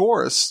 of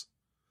course,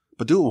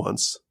 but do it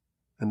once,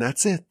 and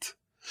that's it.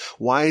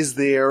 Why is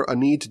there a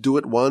need to do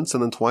it once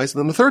and then twice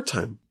and then a third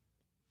time?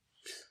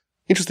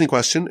 Interesting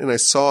question, and I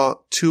saw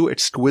two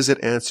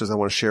exquisite answers I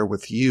want to share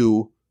with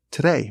you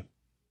today.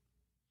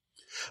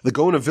 The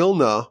Gaon of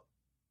Vilna,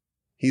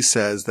 he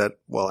says that,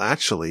 well,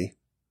 actually,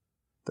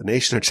 the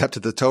nation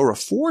accepted the Torah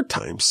 4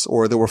 times,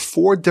 or there were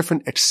 4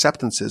 different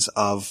acceptances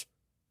of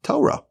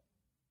Torah.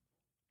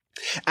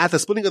 At the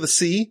splitting of the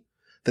sea,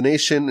 the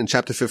nation in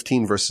chapter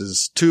 15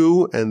 verses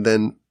 2, and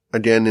then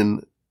again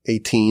in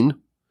 18,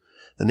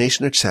 the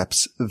nation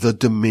accepts the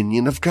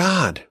dominion of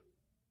God.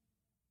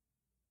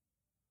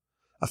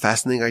 A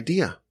fascinating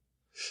idea.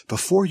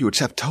 Before you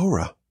accept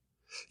Torah,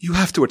 you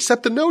have to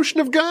accept the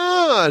notion of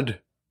God.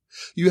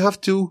 You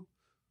have to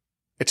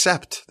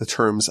accept the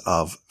terms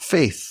of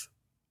faith.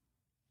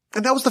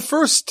 And that was the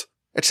first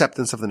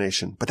acceptance of the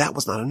nation, but that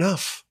was not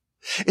enough.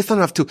 It's not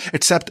enough to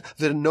accept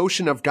the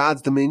notion of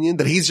God's dominion,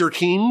 that he's your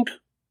king.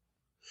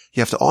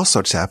 You have to also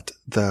accept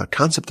the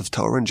concept of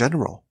Torah in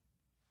general.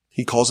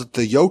 He calls it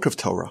the yoke of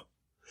Torah.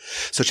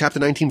 So chapter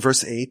 19,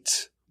 verse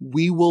 8,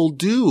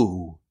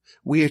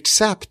 we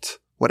accept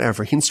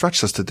whatever he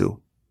instructs us to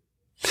do.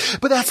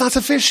 But that's not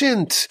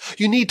sufficient.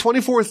 You need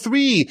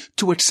 24:3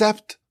 to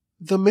accept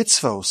the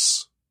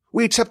mitzvos.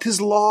 We accept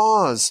his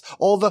laws,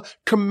 all the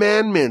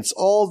commandments,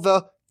 all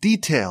the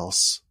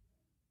details.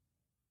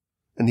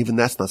 And even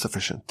that's not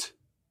sufficient.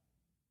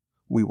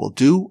 We will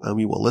do and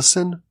we will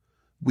listen.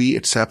 We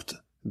accept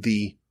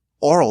the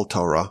oral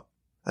Torah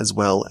as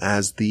well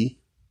as the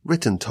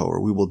written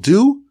Torah. We will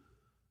do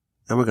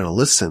and we're going to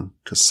listen,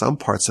 because some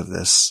parts of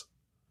this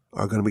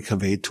are going to be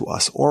conveyed to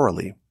us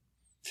orally.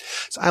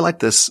 So I like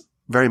this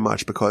very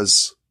much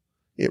because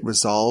it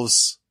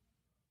resolves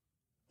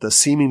the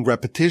seeming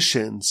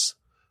repetitions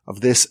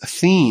of this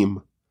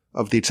theme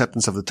of the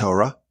acceptance of the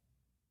Torah.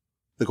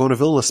 The Gaon of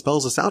Vilna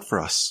spells this out for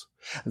us.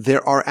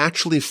 There are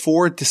actually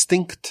 4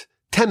 distinct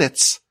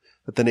tenets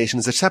that the nation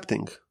is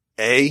accepting.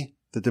 A,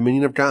 the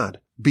dominion of God.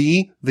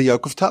 B, the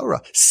yoke of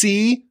Torah.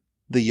 C,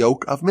 the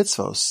yoke of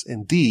mitzvos.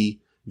 And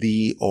D,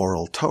 the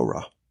oral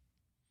Torah.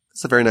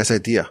 It's a very nice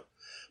idea.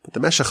 But the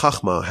Meshech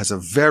Chochmah has a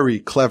very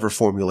clever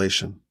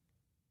formulation.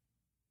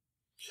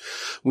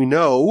 We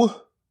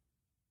know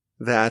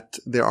that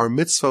there are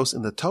mitzvos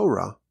in the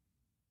Torah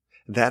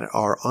that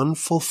are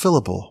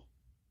unfulfillable.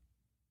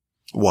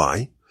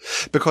 Why?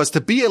 Because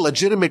to be a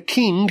legitimate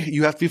king,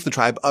 you have to be from the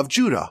tribe of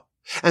Judah.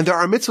 And there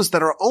are mitzvahs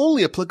that are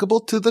only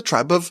applicable to the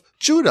tribe of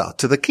Judah,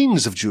 to the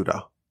kings of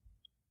Judah.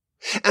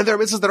 And there are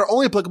mitzvahs that are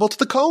only applicable to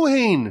the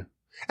Kohen.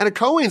 And a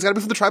Kohen's got to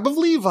be from the tribe of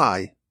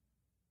Levi.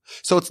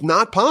 So it's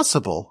not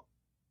possible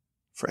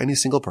for any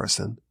single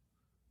person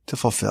to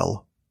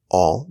fulfill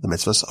all the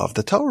mitzvahs of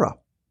the Torah.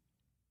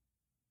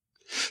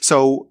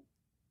 So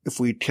if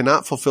we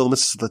cannot fulfill the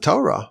mitzvahs of the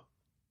Torah,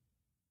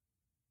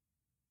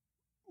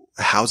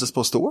 how is it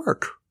supposed to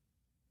work?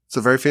 It's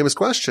a very famous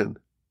question.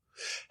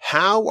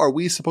 How are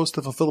we supposed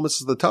to fulfill the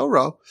mitzvahs of the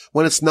Torah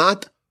when it's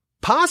not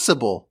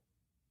possible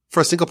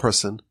for a single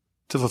person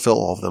to fulfill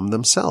all of them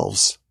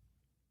themselves?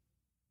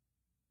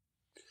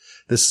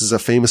 This is a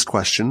famous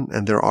question,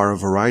 and there are a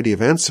variety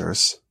of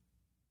answers.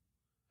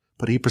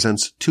 But he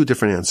presents 2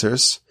 different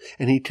answers,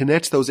 and he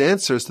connects those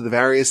answers to the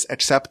various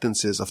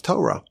acceptances of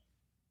Torah.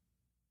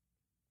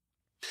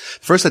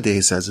 The first idea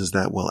he says is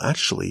that, well,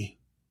 actually,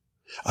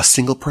 a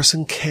single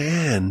person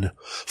can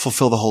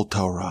fulfill the whole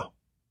Torah.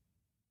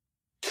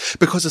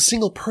 Because a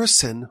single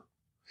person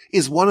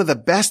is one of the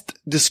best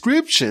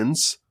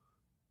descriptions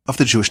of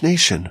the Jewish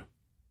nation.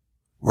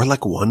 We're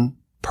like one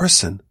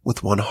person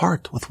with one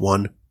heart, with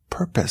one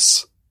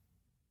purpose.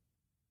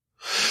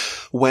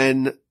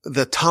 When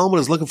the Talmud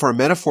is looking for a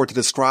metaphor to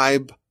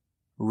describe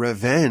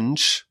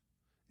revenge,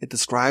 it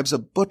describes a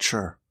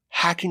butcher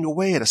hacking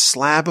away at a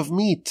slab of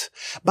meat.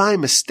 By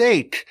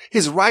mistake,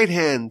 his right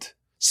hand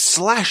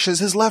slashes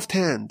his left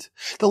hand.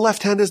 The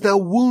left hand is now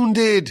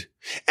wounded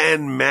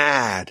and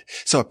mad.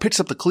 So it picks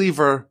up the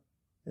cleaver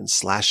and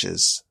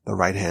slashes the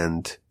right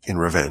hand in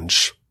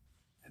revenge.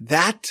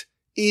 That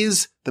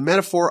is the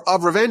metaphor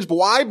of revenge. But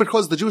why?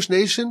 Because the Jewish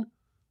nation,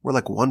 we're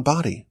like one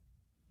body.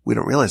 We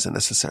don't realize it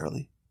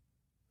necessarily.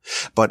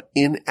 But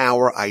in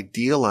our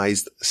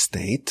idealized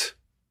state,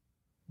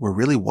 we're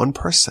really one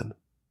person.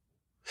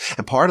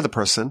 And part of the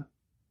person,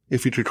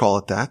 if you could call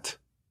it that,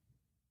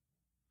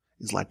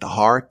 is like the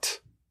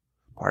heart.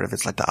 Part of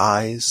it's like the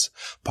eyes.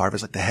 Part of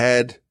it's like the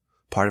head.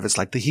 Part of it's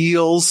like the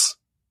heels.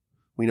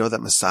 We know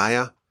that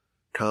Messiah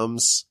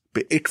comes,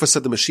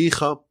 Be'ikvasa the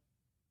Mashiach.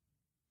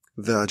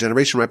 The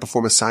generation right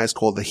before Messiah is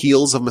called the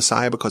heels of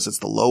Messiah because it's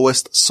the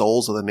lowest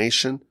souls of the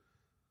nation.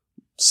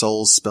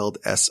 Souls spelled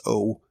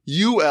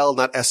S-O-U-L,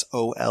 not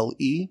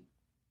S-O-L-E.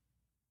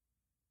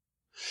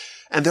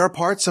 And there are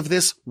parts of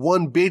this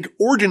one big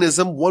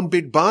organism, one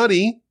big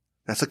body,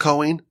 that's a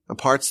Kohen, and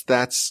parts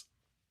that's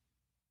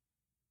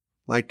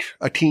like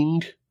a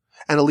king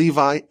and a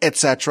Levi,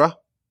 etc.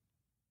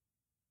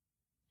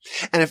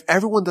 And if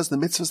everyone does the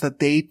mitzvahs that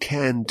they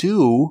can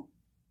do,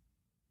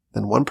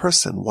 then one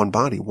person, one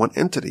body, one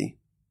entity,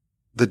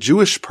 the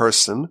Jewish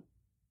person,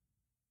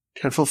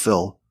 can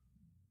fulfill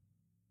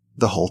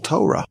the whole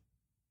Torah.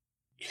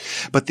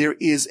 But there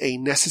is a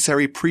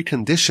necessary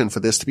precondition for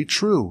this to be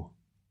true.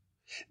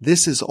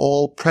 This is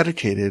all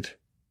predicated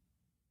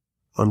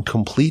on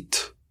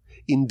complete,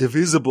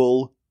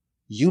 indivisible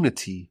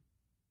unity.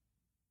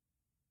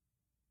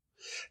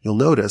 You'll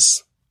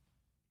notice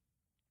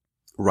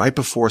right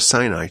before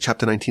Sinai,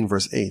 chapter 19,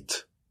 verse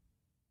 8,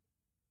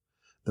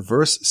 the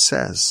verse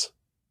says,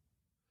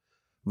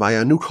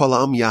 Vayanu kol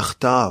ha'am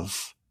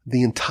yachdav.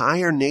 The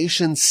entire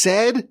nation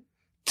said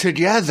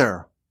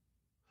together.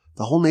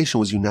 The whole nation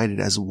was united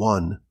as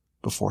one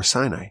before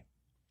Sinai.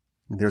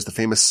 And there's the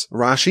famous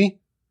Rashi.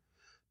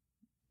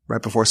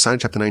 Right before Sinai,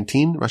 chapter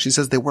 19, Rashi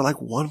says they were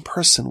like one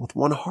person with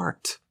one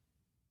heart.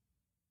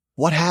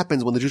 What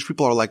happens when the Jewish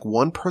people are like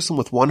one person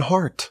with one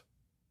heart?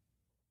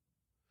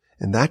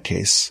 In that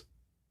case,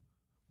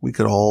 we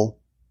could all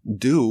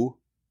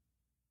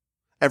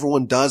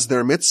everyone does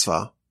their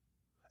mitzvah,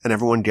 and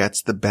everyone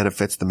gets the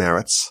benefits, the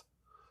merits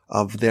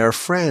of their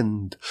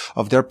friend,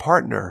 of their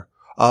partner,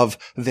 of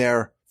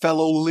their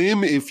fellow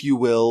limb, if you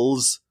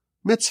will's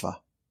mitzvah.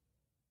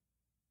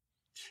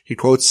 He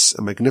quotes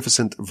a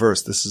magnificent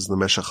verse. This is the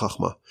Meshech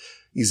Chochmah.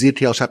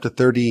 Ezekiel chapter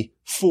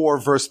 34,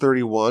 verse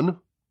 31.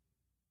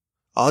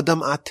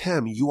 Adam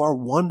atem, you are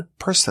one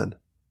person.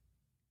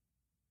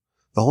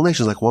 The whole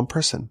nation is like one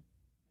person.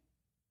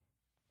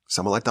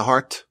 Some are like the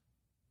heart.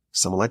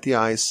 Some are like the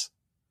eyes.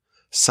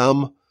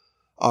 Some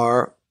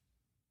are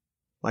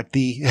like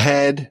the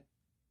head.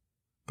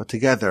 But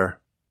together,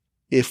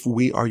 if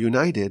we are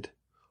united,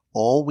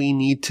 all we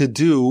need to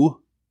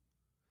do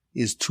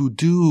is to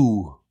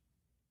do.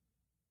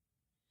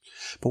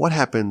 But what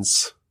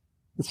happens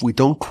if we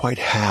don't quite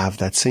have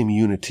that same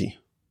unity?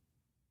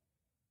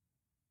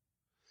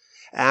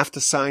 After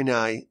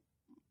Sinai,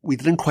 we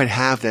didn't quite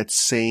have that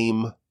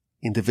same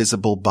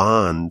indivisible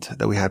bond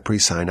that we had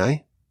pre-Sinai.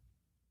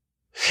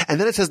 And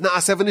then it says,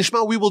 Na'aseh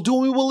v'nishma, we will do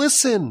and we will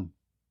listen.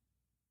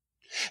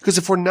 Because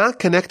if we're not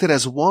connected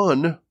as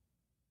one,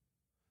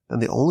 then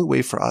the only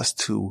way for us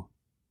to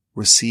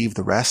receive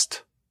the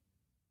rest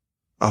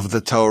of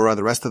the Torah,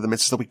 the rest of the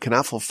mitzvahs that we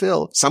cannot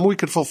fulfill, some we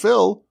could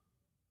fulfill,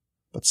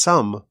 but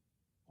some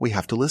we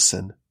have to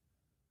listen.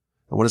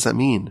 And what does that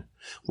mean?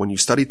 When you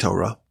study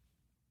Torah,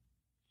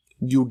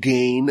 you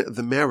gain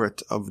the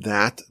merit of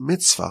that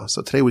mitzvah.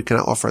 So today we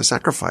cannot offer a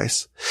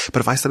sacrifice, but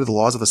if I study the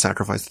laws of the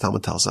sacrifice, the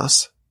Talmud tells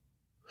us,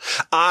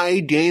 I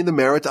gain the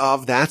merit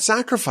of that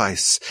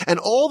sacrifice. And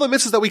all the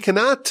mitzvahs that we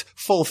cannot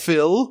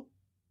fulfill,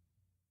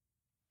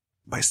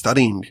 by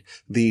studying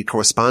the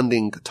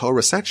corresponding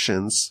Torah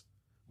sections,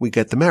 we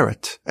get the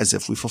merit as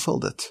if we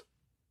fulfilled it.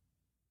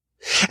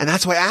 And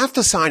that's why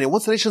after Sinai,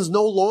 once the nation is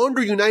no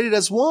longer united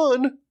as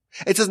one,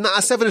 it says,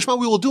 Na'aseh v'nishma,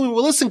 we will do and we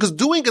will listen, because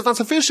doing is not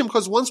sufficient,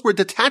 because once we're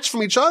detached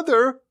from each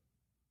other,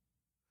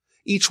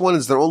 each one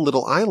is their own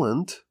little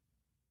island.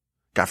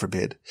 God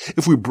forbid.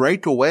 If we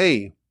break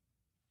away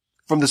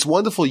from this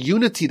wonderful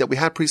unity that we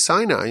had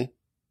pre-Sinai,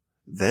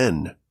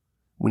 then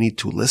we need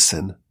to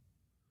listen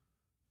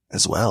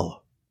as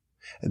well.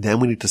 And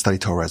then we need to study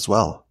Torah as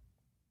well.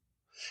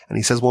 And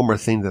he says one more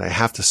thing that I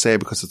have to say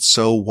because it's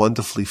so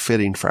wonderfully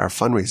fitting for our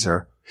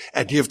fundraiser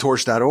at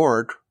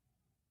GiveTorch.org.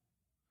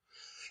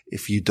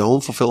 If you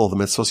don't fulfill all the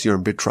mitzvahs, you're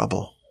in big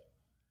trouble.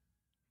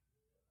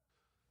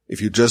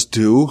 If you just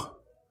do,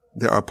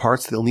 there are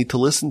parts they'll need to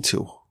listen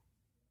to.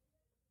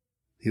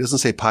 He doesn't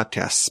say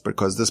podcasts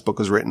because this book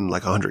was written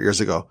like 100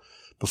 years ago,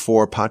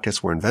 before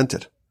podcasts were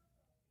invented.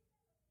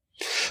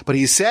 But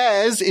he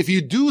says if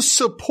you do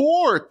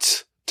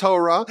support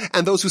Torah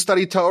and those who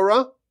study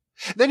Torah,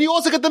 then you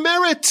also get the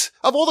merit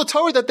of all the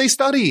Torah that they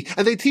study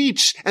and they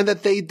teach and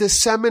that they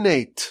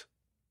disseminate.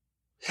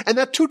 And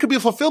that too could be a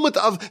fulfillment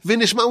of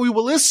V'nishma, we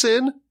will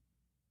listen.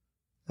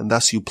 And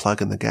thus you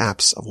plug in the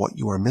gaps of what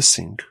you are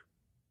missing.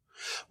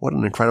 What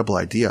an incredible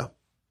idea.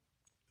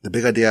 The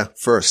big idea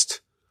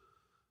first.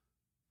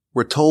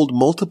 We're told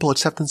multiple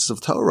acceptances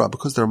of Torah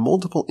because there are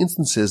multiple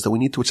instances that we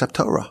need to accept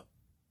Torah.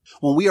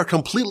 When we are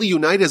completely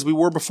united as we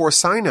were before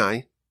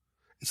Sinai,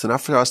 it's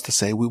enough for us to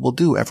say we will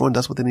do. Everyone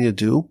does what they need to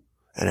do,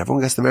 and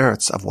everyone gets the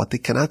merits of what they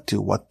cannot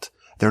do, what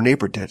their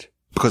neighbor did.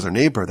 Because their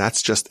neighbor,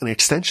 that's just an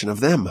extension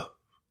of them.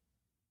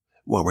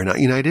 When we're not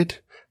united,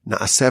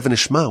 Na'aseh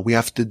v'nishma, we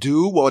have to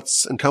do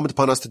what's incumbent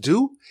upon us to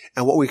do,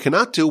 and what we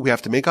cannot do, we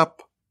have to make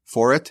up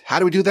for it. How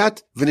do we do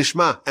that?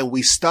 V'nishma. And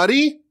we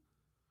study,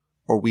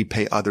 or we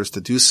pay others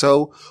to do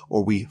so,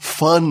 or we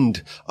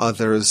fund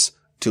others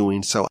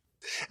doing so.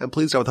 And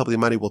please, God, with the help of the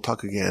Almighty, we'll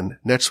talk again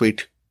next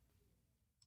week.